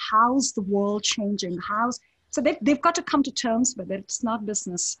forward. How's the world changing? So they've got to come to terms with it. It's not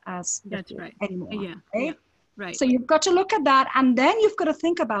business as That's right. anymore. Yeah. Right? Yeah. Right. So you've got to look at that, and then you've got to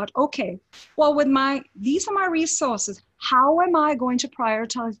think about, okay, well, these are my resources. How am I going to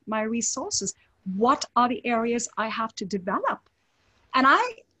prioritize my resources? What are the areas I have to develop? And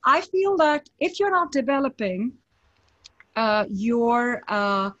I feel that if you're not developing your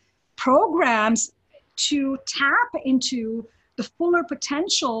programs to tap into the fuller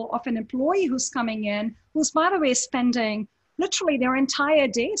potential of an employee who's coming in, who's, by the way, spending literally their entire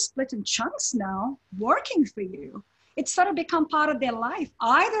day split in chunks now, working for you. It's sort of become part of their life.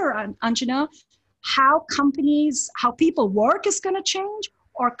 Either, Anjana, how people work is going to change,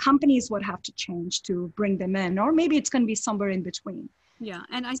 or companies would have to change to bring them in, or maybe it's going to be somewhere in between. Yeah,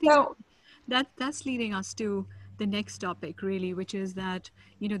 and I think So, that's leading us to the next topic, really, which is that,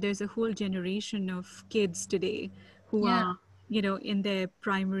 there's a whole generation of kids today who yeah, are, in their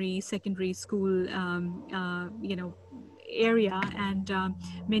primary, secondary school, area, and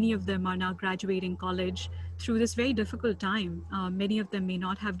many of them are now graduating college through this very difficult time. Many of them may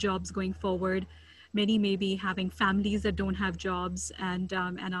not have jobs going forward. Many may be having families that don't have jobs, and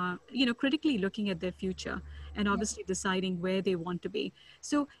are, critically looking at their future, and obviously deciding where they want to be.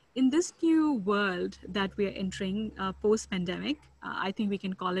 So in this new world that we are entering, post-pandemic, I think we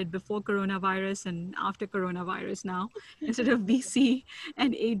can call it before coronavirus and after coronavirus now, instead of BC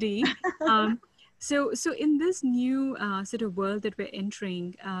and AD. So in this new sort of world that we're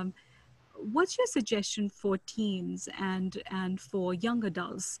entering, what's your suggestion for teens and for young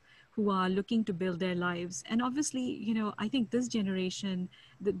adults who are looking to build their lives? And obviously, I think this generation,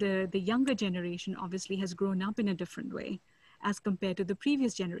 the younger generation, obviously has grown up in a different way as compared to the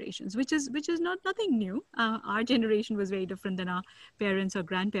previous generations, which is not nothing new. Our generation was very different than our parents or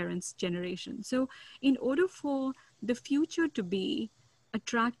grandparents' generation. So in order for the future to be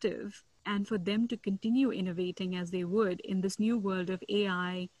attractive and for them to continue innovating as they would in this new world of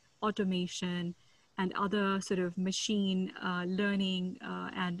AI, automation, and other sort of machine learning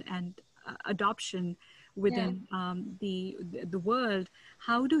and adoption yeah, within the world,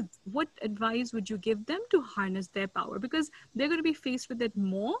 what advice would you give them to harness their power? Because they're going to be faced with it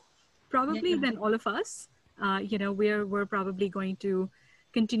more probably yeah. than all of us. We're probably going to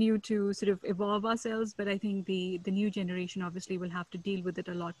continue to sort of evolve ourselves, but I think the new generation obviously will have to deal with it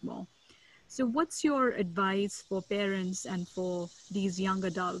a lot more. So, what's your advice for parents and for these young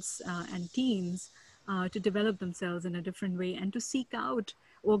adults and teens to develop themselves in a different way and to seek out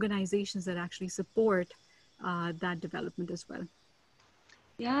organizations that actually support that development as well?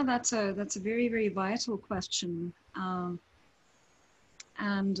 Yeah, that's a very, very vital question. And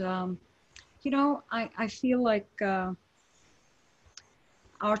I feel like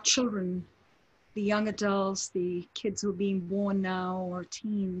our children, the young adults, the kids who are being born now, or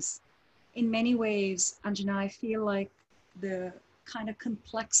teens, in many ways, Anjana, I feel like the kind of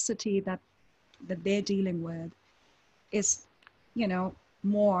complexity that they're dealing with is,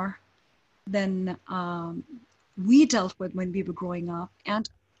 more than we dealt with when we were growing up. And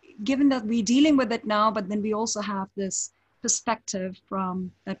given that we're dealing with it now, but then we also have this perspective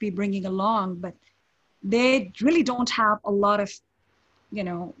from that we're bringing along, but they really don't have a lot of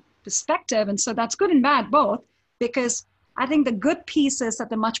perspective. And so that's good and bad both, because I think the good piece is that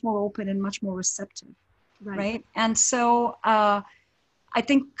they're much more open and much more receptive, right? And so I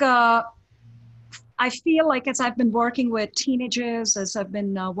think I feel like as I've been working with teenagers, as I've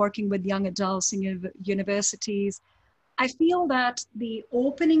been working with young adults in universities, I feel that the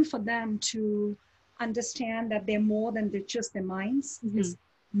opening for them to understand that they're more than just their minds is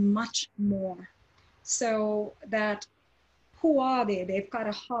much more. So that who are they? They've got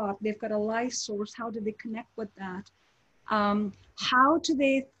a heart, they've got a life source. How do they connect with that? How do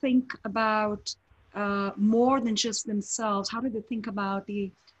they think about more than just themselves? How do they think about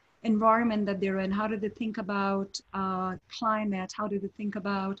the environment that they're in? How do they think about climate? How do they think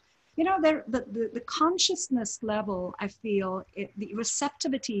about, the consciousness level, I feel, the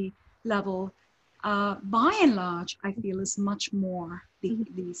receptivity level, by and large, I feel is much more.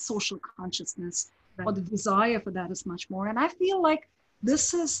 The social consciousness or the desire for that is much more. And I feel like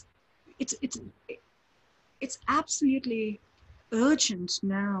this is, it's absolutely urgent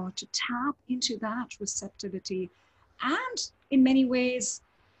now to tap into that receptivity. And in many ways,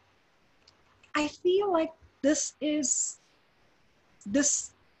 I feel like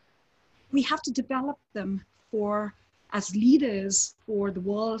we have to develop them as leaders for the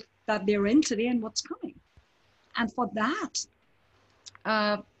world that they're in today and what's coming. And for that,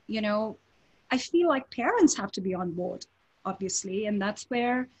 I feel like parents have to be on board, obviously. And that's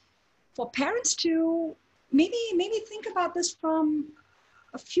where, for parents to maybe think about this from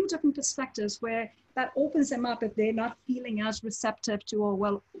a few different perspectives, where that opens them up if they're not feeling as receptive to, oh,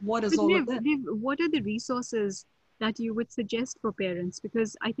 well, what is all of this? What are the resources that you would suggest for parents?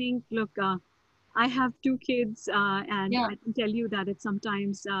 Because I think, look, I have 2 kids, and I can tell you that it's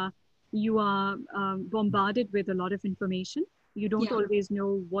sometimes you are bombarded with a lot of information. You don't always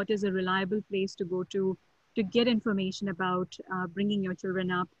know what is a reliable place to go to get information about bringing your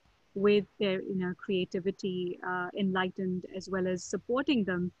children up with their creativity enlightened, as well as supporting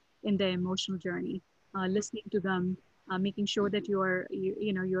them in their emotional journey, listening to them, making sure that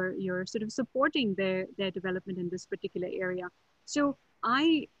you're sort of supporting their development in this particular area. So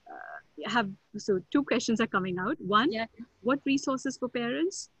I have 2 questions are coming out. One, what resources for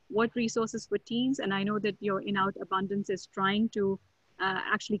parents? What resources for teens? And I know that your In Out Abundance is trying to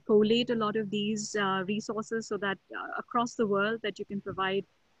actually collate a lot of these resources so that across the world that you can provide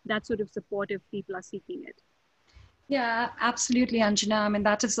that sort of support if people are seeking it. Yeah, absolutely, Anjana. I mean,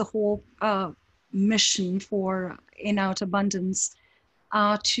 that is the whole mission for In Out Abundance,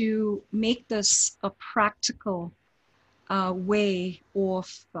 to make this a practical way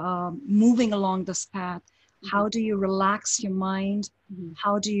of moving along this path. How do you relax your mind?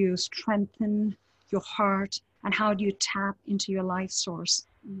 How do you strengthen your heart? And how do you tap into your life source?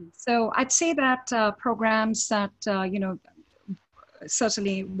 So I'd say that programs that,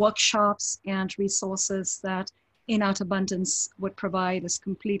 certainly workshops and resources that In Out Abundance would provide is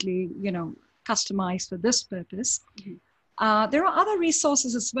completely, customized for this purpose. There are other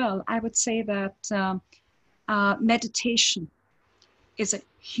resources as well. I would say that meditation is a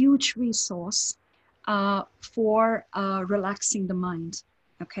huge resource for relaxing the mind.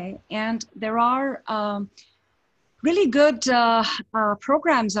 Okay, and there are really good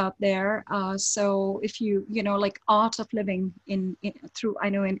programs out there. So if like Art of Living I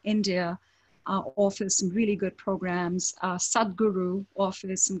know in India offers some really good programs. Sadhguru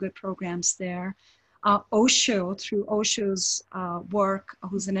offers some good programs there. Osho, through Osho's work,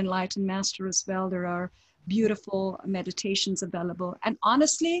 who's an enlightened master as well, there are beautiful meditations available. And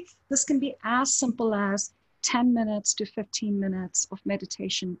honestly, this can be as simple as 10 minutes to 15 minutes of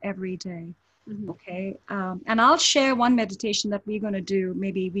meditation every day. Okay. And I'll share one meditation that we're going to do.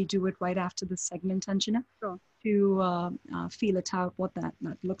 Maybe we do it right after this segment, Anjana, to feel it out, what that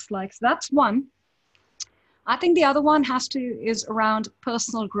looks like. So that's one. I think the other one is around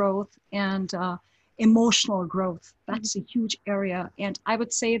personal growth and emotional growth. That's a huge area. And I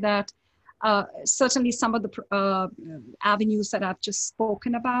would say that certainly some of the avenues that I've just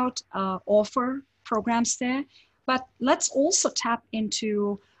spoken about offer programs there. But let's also tap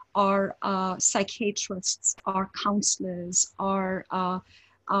into our psychiatrists, our counselors, the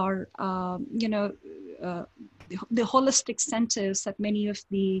holistic centers that many of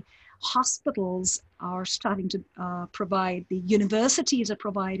the hospitals are starting to provide. The universities are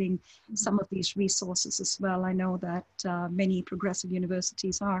providing some of these resources as well. I know that many progressive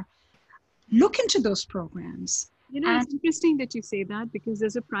universities are. Look into those programs. It's interesting that you say that, because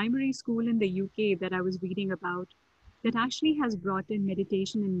there's a primary school in the UK that I was reading about that actually has brought in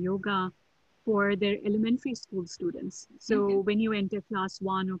meditation and yoga for their elementary school students. So when you enter class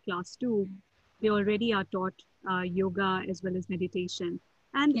 1 or class 2, they already are taught yoga as well as meditation.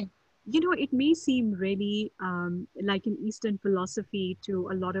 And, Yeah. it may seem really like an Eastern philosophy to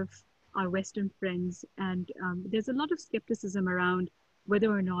a lot of our Western friends. And there's a lot of skepticism around whether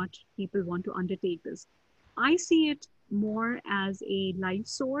or not people want to undertake this. I see it more as a life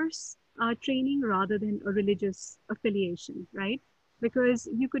source training rather than a religious affiliation, right? Because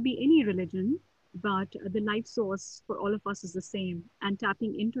you could be any religion, but the life source for all of us is the same. And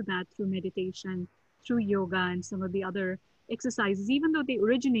tapping into that through meditation, through yoga, and some of the other exercises, even though they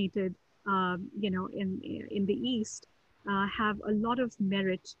originated, in the East, have a lot of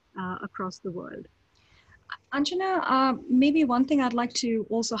merit across the world. Anjana, maybe one thing I'd like to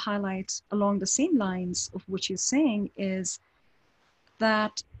also highlight along the same lines of what you're saying is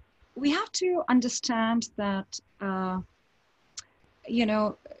that we have to understand that,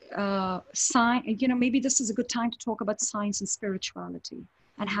 maybe this is a good time to talk about science and spirituality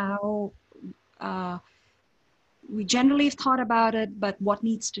and how we generally have thought about it, but what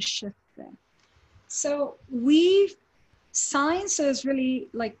needs to shift there. So science is really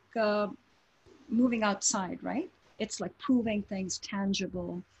like moving outside, right? It's like proving things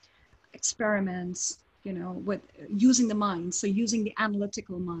tangible, experiments, with using the mind. So using the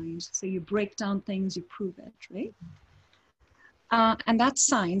analytical mind. So you break down things, you prove it, right? And that's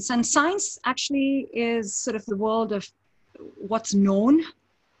science. And science actually is sort of the world of what's known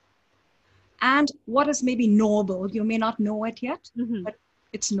and what is maybe knowable. You may not know it yet, but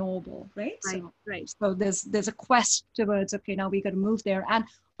it's knowable, right? Right, right. So there's a quest towards, okay, now we got to move there. And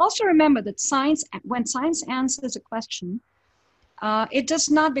also remember that when science answers a question, it does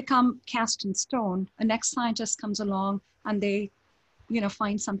not become cast in stone. A next scientist comes along and they,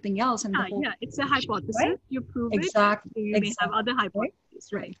 find something else. And it's a hypothesis. Right? You prove Exactly. it. You may have other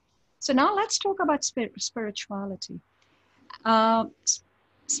hypotheses, right? So now let's talk about spirituality. Uh,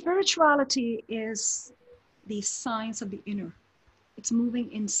 spirituality is the science of the inner. It's moving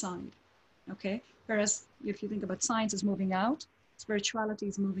inside, okay? Whereas if you think about science is moving out, spirituality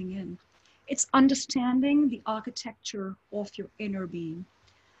is moving in. It's understanding the architecture of your inner being.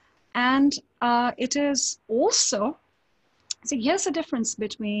 And it is also, so here's the difference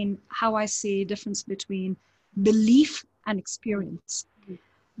between how I see difference between belief and experience.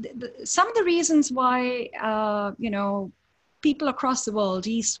 Some of the reasons why, people across the world,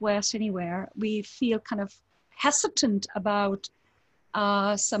 East, West, anywhere, we feel kind of hesitant about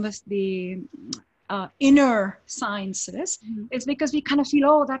some of the inner sciences is because we kind of feel,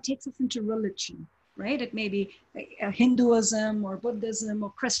 oh, that takes us into religion, right? It may be Hinduism or Buddhism or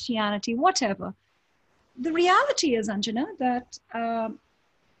Christianity, whatever. The reality is, Anjana, that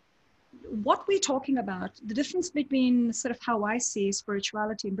what we're talking about, the difference between sort of how I see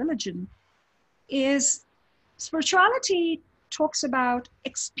spirituality and religion is spirituality talks about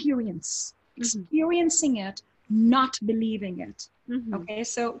experiencing it, not believing it. Okay,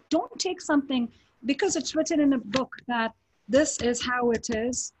 so don't take something because it's written in a book that this is how it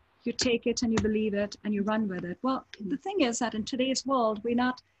is. You take it and you believe it and you run with it. Well, the thing is that in today's world, we're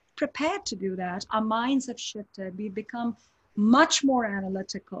not prepared to do that. Our minds have shifted. We've become much more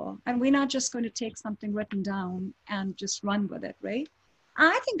analytical, and we're not just going to take something written down and just run with it, right?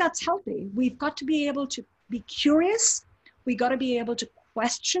 I think that's healthy. We've got to be able to be curious. We got to be able to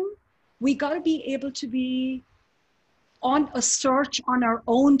question. We got to be able to be on a search on our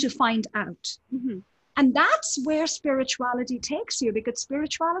own to find out. And that's where spirituality takes you, because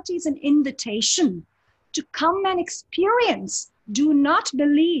spirituality is an invitation to come and experience. Do not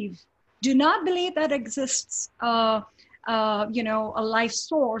believe that exists a life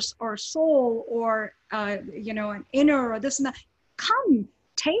source or soul or an inner or this and that. Come,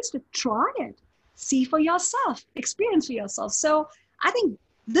 taste it, try it, see for yourself, experience for yourself. So I think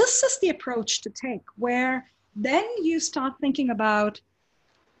this is the approach to take, where then you start thinking about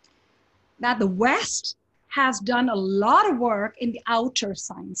that the West has done a lot of work in the outer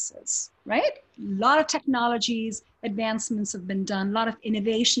sciences, right? A lot of technologies, advancements have been done, a lot of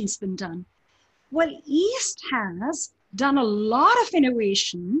innovations been done. Well, East has done a lot of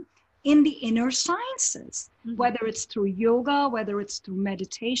innovation in the inner sciences, whether it's through yoga, whether it's through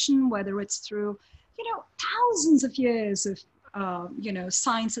meditation, whether it's through, thousands of years of,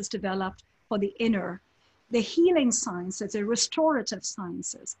 sciences developed for the inner, the healing sciences, the restorative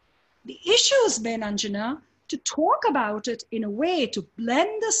sciences. The issue has been, Anjana, to talk about it in a way, to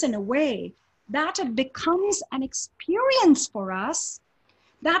blend this in a way that it becomes an experience for us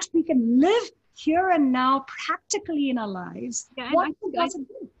that we can live here and now practically in our lives. Yeah, and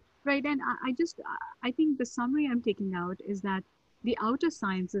right. And I think the summary I'm taking out is that the outer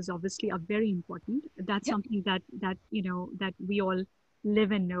sciences obviously are very important. That's something that we all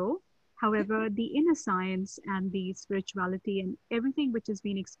live and know. However, the inner science and the spirituality and everything which has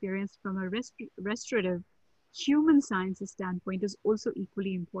been experienced from a restorative human sciences standpoint is also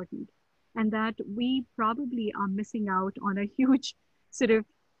equally important. And that we probably are missing out on a huge sort of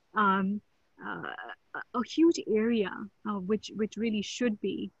um, uh, a huge area which really should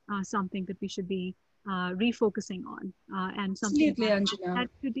be something that we should be refocusing on and something Absolutely, that Anjana.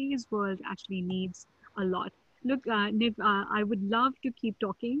 today's world actually needs a lot. Look, Niv, I would love to keep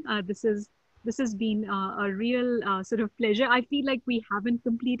talking. This has been a real sort of pleasure. I feel like we haven't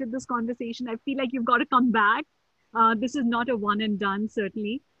completed this conversation. I feel like you've got to come back. This is not a one and done,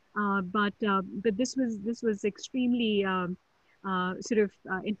 certainly, but this was extremely sort of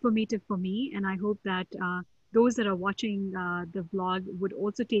informative for me, and I hope that those that are watching the vlog would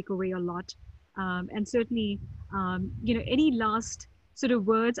also take away a lot. And certainly, any last sort of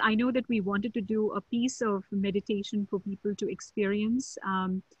words? I know that we wanted to do a piece of meditation for people to experience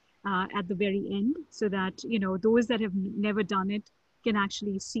at the very end, so that those that have never done it can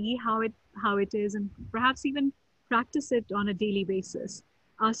actually see how it is, and perhaps even practice it on a daily basis.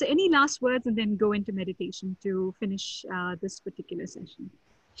 So, any last words, and then go into meditation to finish this particular session.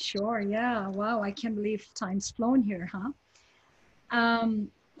 Sure. Yeah. Wow. I can't believe time's flown here, huh?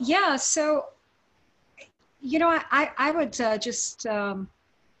 Yeah. So, I would just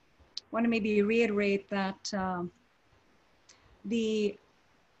want to maybe reiterate that the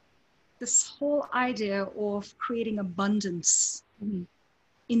this whole idea of creating abundance Mhm.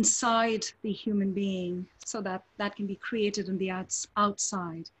 inside the human being so that that can be created on the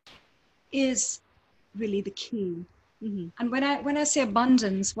outside is really the key. Mhm. And when I say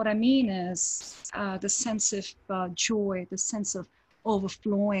abundance, what I mean is the sense of joy, the sense of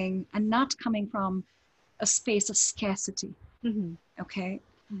overflowing, and not coming from a space of scarcity. Mhm. Okay,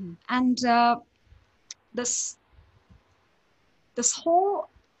 Mhm. and this this whole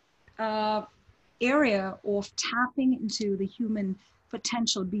uh, area of tapping into the human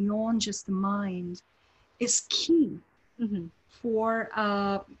potential beyond just the mind is key Mhm. for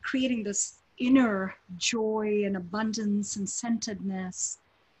creating this inner joy and abundance and centeredness.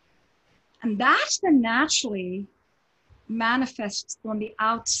 And that then naturally manifests on the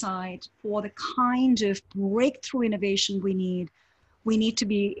outside for the kind of breakthrough innovation we need. We need to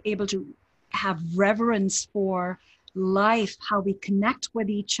be able to have reverence for life, how we connect with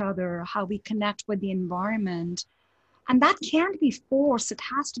each other, how we connect with the environment. And that can't be forced. It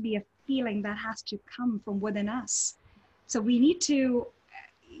has to be a feeling that has to come from within us. So we need to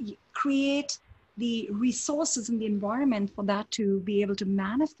create the resources and the environment for that to be able to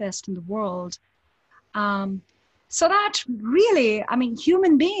manifest in the world. Um, so that really, I mean,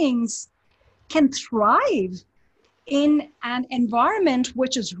 human beings can thrive in an environment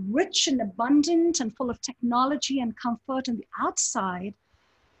which is rich and abundant and full of technology and comfort on the outside,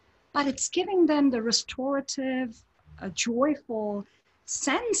 but it's giving them the restorative, joyful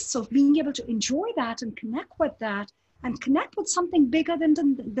sense of being able to enjoy that and connect with that and connect with something bigger than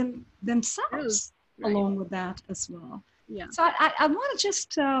Well, themselves right. along with that as well. Yeah. So I want to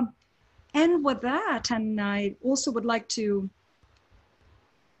just end with that. And I also would like to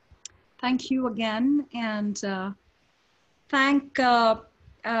thank you again and thank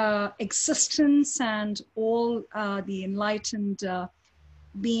existence and all the enlightened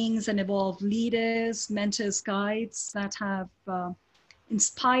beings and evolved leaders, mentors, guides that have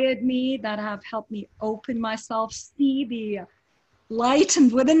inspired me, that have helped me open myself, see the light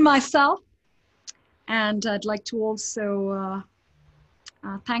and within myself. And I'd like to also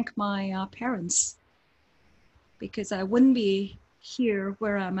thank my parents, because I wouldn't be here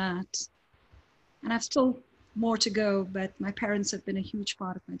where I'm at. And I've still more to go, but my parents have been a huge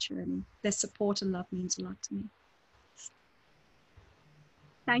part of my journey. Their support and love means a lot to me.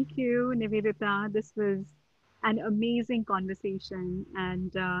 Thank you, Nivedita. This was an amazing conversation,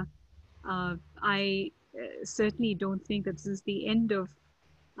 and I certainly don't think that this is the end of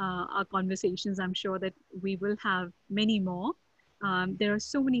our conversations. I'm sure that we will have many more. There are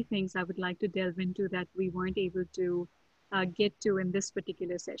so many things I would like to delve into that we weren't able to get to in this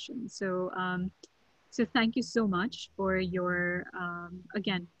particular session. So thank you so much for your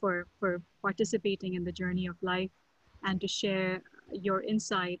again for participating in the journey of life and to share your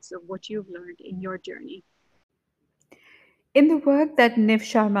insights of what you've learned in your journey. In the work that Niv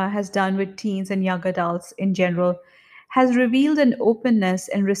Sharma has done with teens and young adults in general, has revealed an openness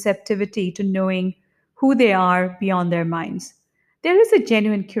and receptivity to knowing who they are beyond their minds. There is a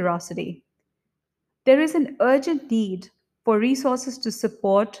genuine curiosity. There is an urgent need for resources to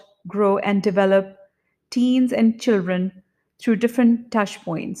support, grow, and develop teens and children through different touch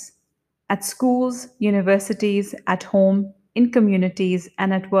points at schools, universities, at home, in communities,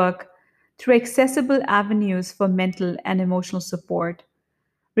 and at work. through accessible avenues for mental and emotional support,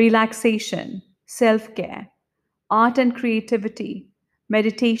 relaxation, self care, art and creativity,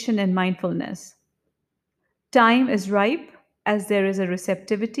 meditation and mindfulness. Time is ripe as there is a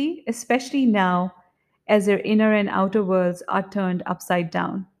receptivity, especially now as their inner and outer worlds are turned upside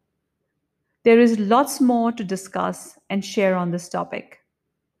down. There is lots more to discuss and share on this topic.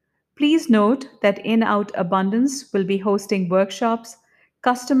 Please note that In Out Abundance will be hosting workshops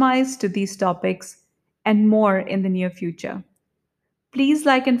customized to these topics and more in the near future. Please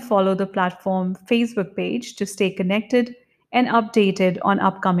like and follow the platform Facebook page to stay connected and updated on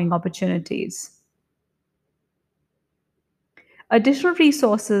upcoming opportunities. Additional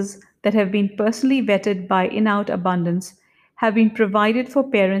resources that have been personally vetted by In Out Abundance have been provided for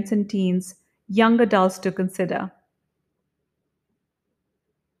parents and teens, young adults to consider.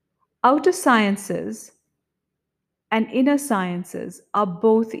 Outer sciences and inner sciences are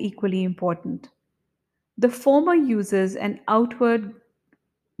both equally important. The former uses an outward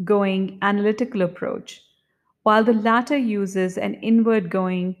going analytical approach, while the latter uses an inward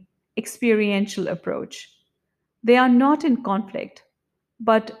going experiential approach. They are not in conflict,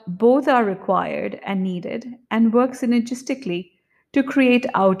 but both are required and needed and work synergistically to create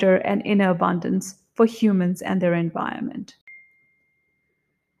outer and inner abundance for humans and their environment.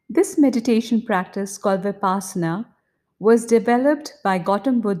 This meditation practice called Vipassana was developed by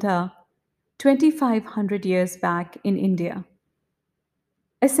Gautam Buddha 2500 years back in India.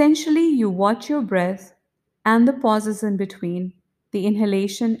 Essentially, you watch your breath and the pauses in between, the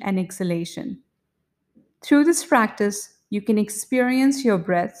inhalation and exhalation. Through this practice, you can experience your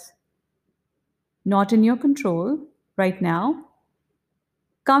breath, not in your control right now.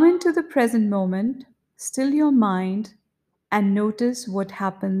 Come into the present moment, still your mind, and notice what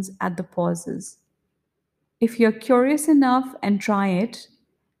happens at the pauses. If you're curious enough and try it,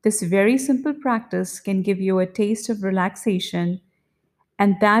 this very simple practice can give you a taste of relaxation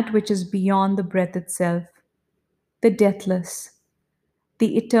and that which is beyond the breath itself, the deathless,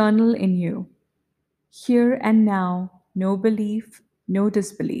 the eternal in you. Here and now, no belief, no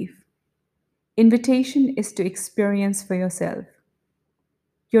disbelief. Invitation is to experience for yourself.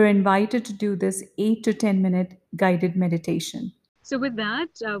 You're invited to do this 8 to 10-minute guided meditation. So, with that,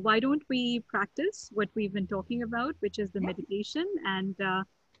 why don't we practice what we've been talking about, which is the meditation? And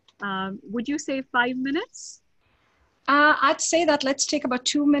would you say 5 minutes? I'd say that let's take about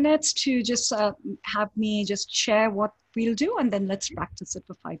 2 minutes to just have me just share what we'll do, and then let's practice it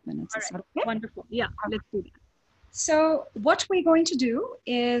for 5 minutes. All Is right. that okay? Wonderful. Yeah, let's do that. So what we're going to do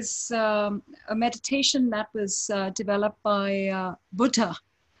is a meditation that was developed by Buddha,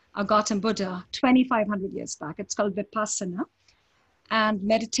 Gautam Buddha, 2,500 years back. It's called Vipassana. And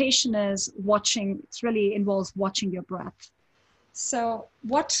meditation is watching, it really involves watching your breath. So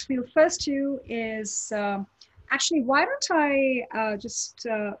what we'll first do is, actually, why don't I just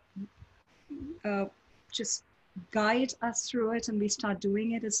guide us through it, and we start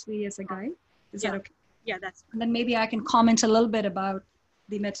doing it as a guide? Is that okay? Yeah, that's And then maybe I can comment a little bit about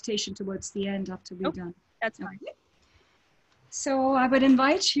the meditation towards the end after we're done. that's fine. Okay. So I would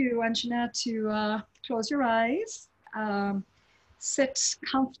invite you, Anjana, to close your eyes, sit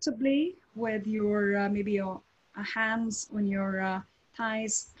comfortably with your maybe your hands on your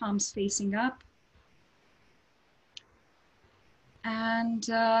thighs, palms facing up, and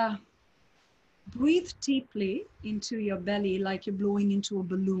breathe deeply into your belly like you're blowing into a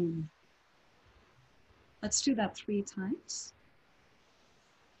balloon. Let's do that 3 times.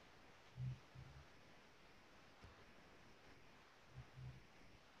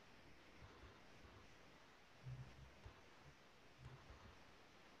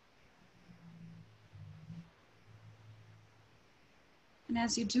 And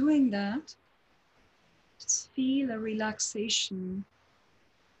as you're doing that, just feel a relaxation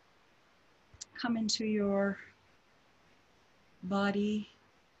come into your body.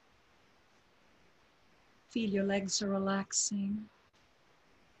 Feel your legs are relaxing.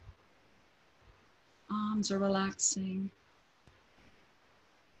 Arms are relaxing.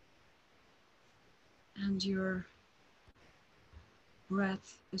 And your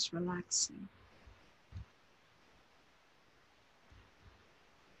breath is relaxing.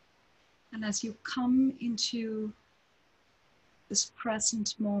 And as you come into this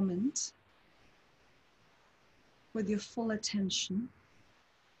present moment with your full attention,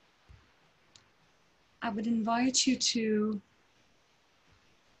 I would invite you to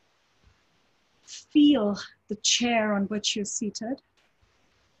feel the chair on which you're seated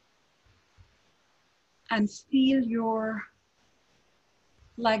and feel your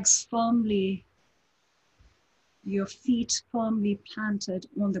legs firmly, your feet firmly planted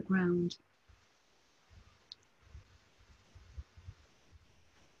on the ground.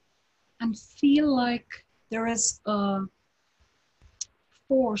 and feel like there is a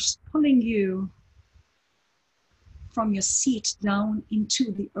force pulling you from your seat down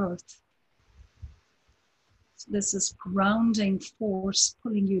into the earth. So there's this grounding force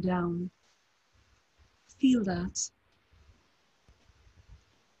pulling you down. Feel that.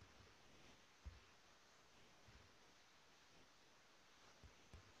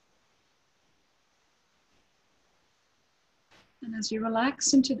 And as you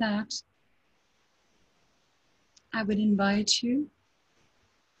relax into that, I would invite you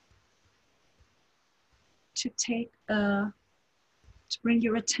to bring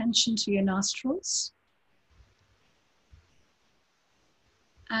your attention to your nostrils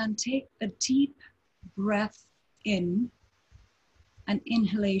and take a deep breath in, an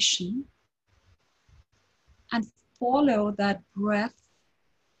inhalation, and follow that breath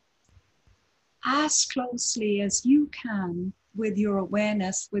as closely as you can with your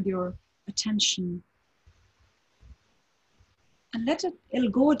awareness, with your attention. And it'll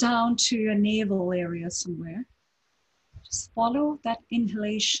go down to your navel area somewhere. Just follow that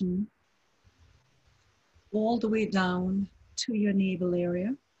inhalation all the way down to your navel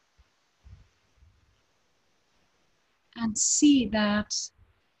area. And see that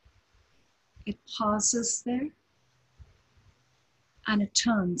it pauses there and it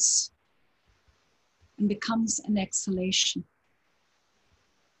turns and becomes an exhalation.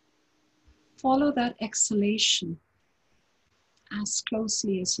 Follow that exhalation as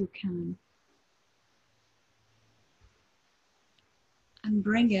closely as you can. And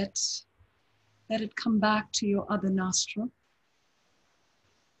let it come back to your other nostril.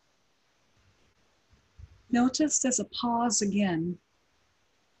 Notice there's a pause again,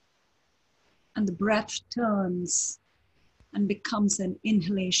 and the breath turns and becomes an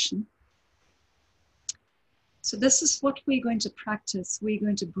inhalation. So this is what we're going to practice. We're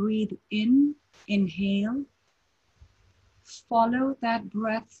going to breathe in, inhale, follow that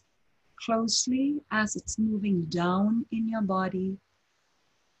breath closely as it's moving down in your body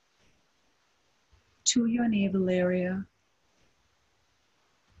to your navel area.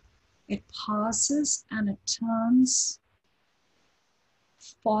 It pauses and it turns.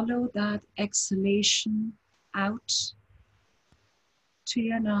 Follow that exhalation out to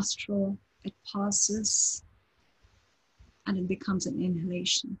your nostril. It pauses and it becomes an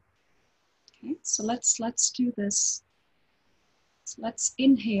inhalation. Okay, so let's do this. So let's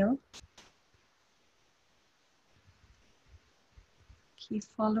inhale. Keep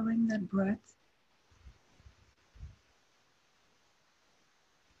following that breath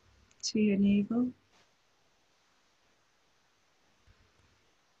to your navel.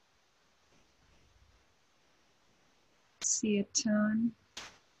 See it turn.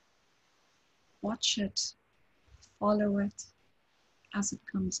 Watch it. Follow it as it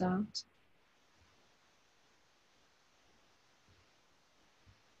comes out.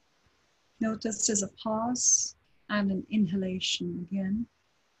 Notice there's a pause and an inhalation again.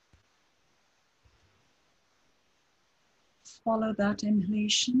 Follow that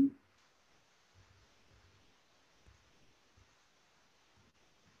inhalation.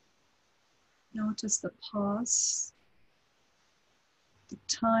 Notice the pause, the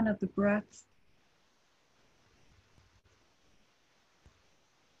turn of the breath.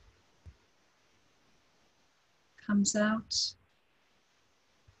 Comes out.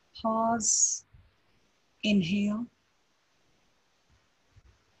 Pause. Inhale.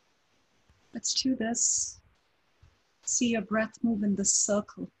 Let's do this. See your breath move in this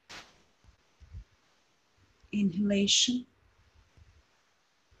circle. Inhalation.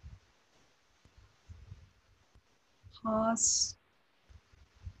 Pause.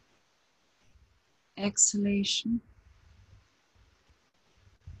 Exhalation.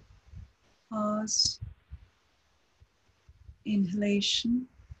 Pause. Inhalation.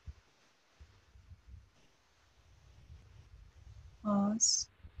 Pause.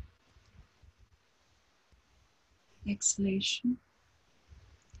 Exhalation.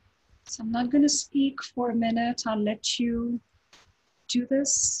 So I'm not going to speak for a minute. I'll let you do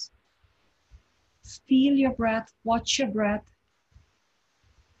this. Feel your breath, watch your breath,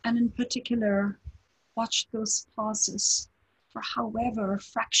 and in particular, watch those pauses for however a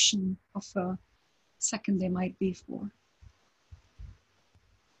fraction of a second they might be for.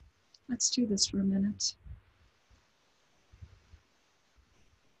 Let's do this for a minute.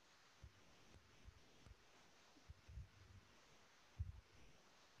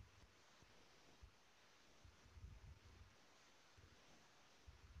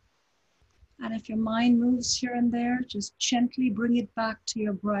 And if your mind moves here and there, just gently bring it back to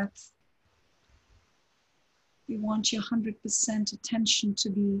your breath. We want your 100% attention to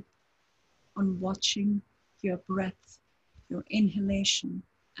be on watching your breath, your inhalation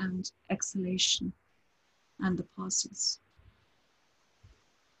and exhalation, and the pauses.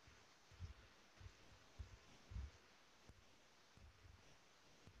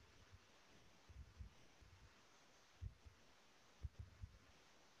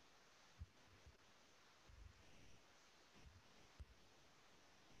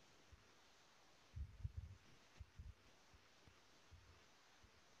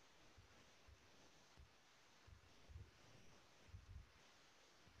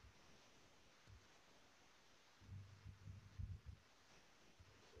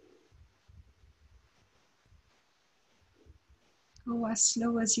 Go as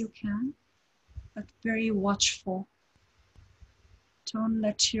slow as you can, but very watchful. Don't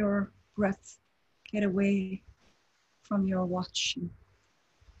let your breath get away from your watching.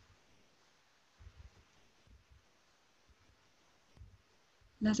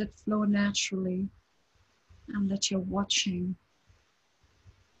 Let it flow naturally and let your watching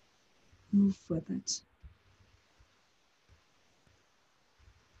move with it.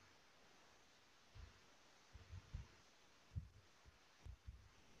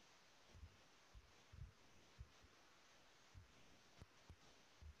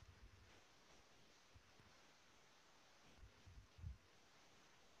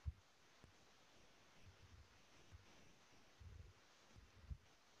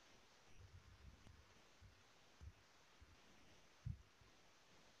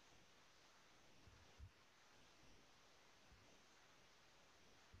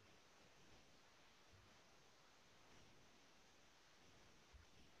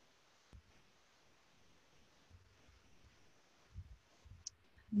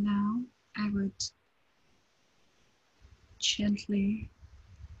 Now I would gently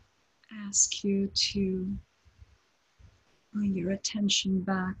ask you to bring your attention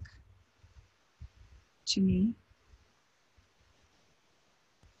back to me.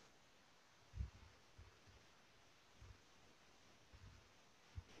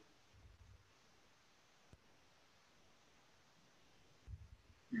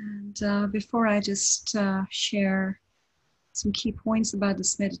 And before I just share some key points about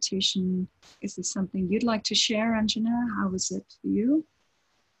this meditation, is this something you'd like to share, Anjana? How was it for you?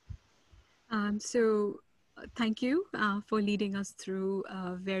 Thank you for leading us through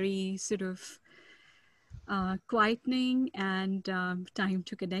a very sort of quietening and time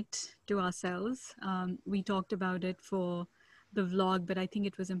to connect to ourselves. We talked about it for the vlog, but I think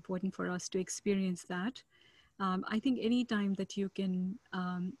it was important for us to experience that. I think any time that you can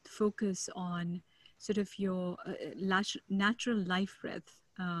focus on sort of your natural life breath,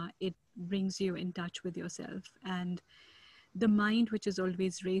 it brings you in touch with yourself. And the mind, which is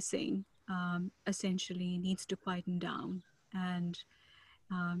always racing, essentially needs to quieten down. And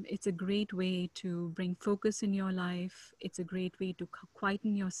it's a great way to bring focus in your life. It's a great way to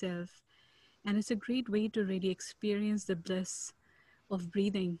quieten yourself. And it's a great way to really experience the bliss of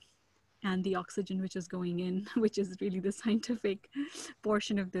breathing and the oxygen which is going in, which is really the scientific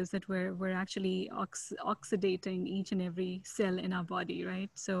portion of this, that we're actually oxidating each and every cell in our body,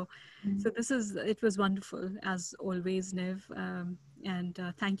 right? So it was wonderful as always, Nev,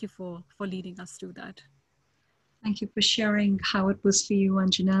 and thank you for leading us through that. Thank you for sharing how it was for you,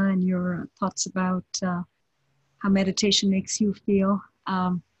 Anjana, and your thoughts about how meditation makes you feel.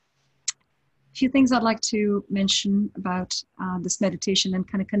 A few things I'd like to mention about this meditation and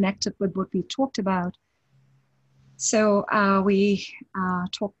kind of connect it with what we talked about. So we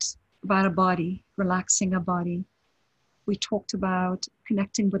talked about a body, relaxing a body. We talked about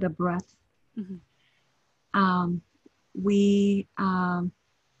connecting with a breath. Mm-hmm. We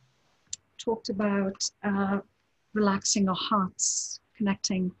talked about relaxing our hearts,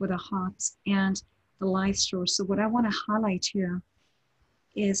 connecting with our hearts and the life source. So what I want to highlight here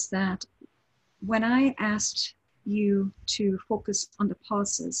is that when I asked you to focus on the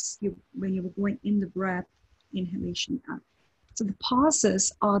pauses, when you were going in the breath, inhalation, out. So the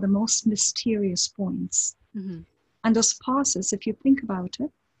pauses are the most mysterious points. Mm-hmm. And those pauses, if you think about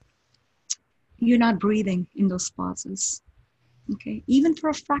it, you're not breathing in those pauses. Okay, even for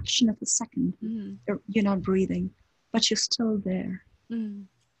a fraction of a second, you're not breathing, but you're still there. Mm-hmm.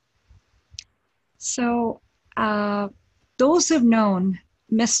 So those who've known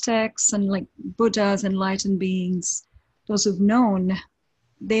mystics and like Buddhas, enlightened beings, those who've known,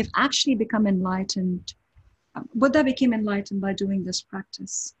 they've actually become enlightened. Buddha became enlightened by doing this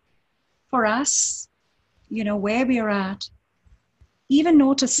practice. For us, where we are at, even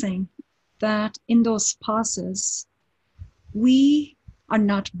noticing that in those pauses, we are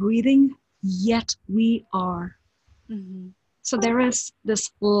not breathing, yet we are. Mm-hmm. So there is this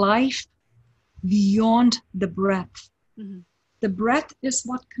life beyond the breath. Mm-hmm. The breath is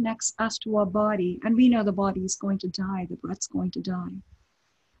what connects us to our body, and we know the body is going to die, the breath's going to die.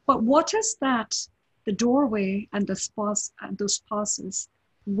 But what is that? The doorway and those pauses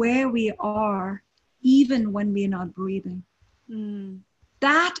where we are, even when we're not breathing. Mm.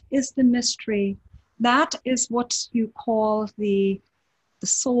 That is the mystery. That is what you call the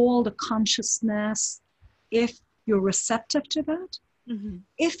soul, the consciousness, if you're receptive to that. Mm-hmm.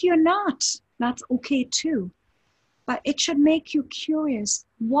 If you're not, that's okay too. But it should make you curious.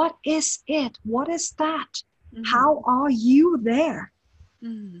 What is it? What is that? Mm-hmm. How are you there?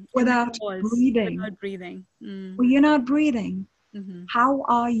 Mm-hmm. Without breathing? Without breathing. Mm. Well, you're not breathing. Mm-hmm. How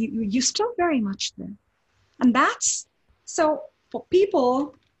are you? You're still very much there. And that's, so for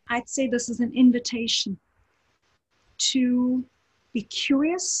people, I'd say this is an invitation to be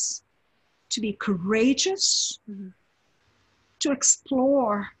curious, to be courageous, Mm-hmm. to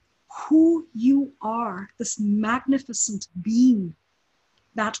explore who you are, this magnificent being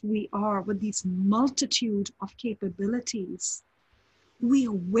that we are with these multitude of capabilities. We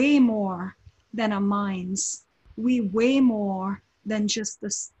are way more than our minds. We way more than just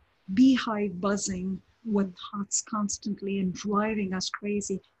this beehive buzzing with thoughts constantly and driving us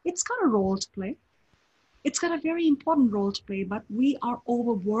crazy. It's got a role to play. It's got a very important role to play, but we are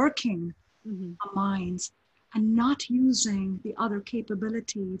overworking Mm-hmm. our minds and not using the other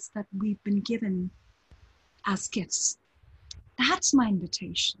capabilities that we've been given as gifts. That's my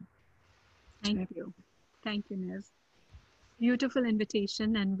invitation. Thank you. Thank you, Nez. Beautiful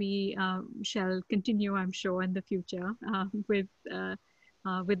invitation, and we shall continue, I'm sure, in the future with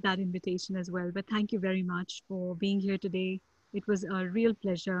that invitation as well. But thank you very much for being here today. It was a real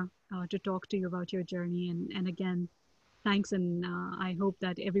pleasure to talk to you about your journey, and again, thanks, and I hope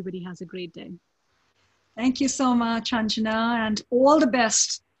that everybody has a great day. Thank you so much, Anjana, and all the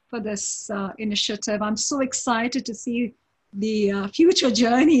best for this initiative. I'm so excited to see the future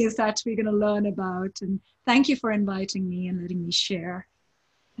journeys that we're going to learn about. And thank you for inviting me and letting me share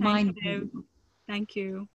my Thank you. Thank you.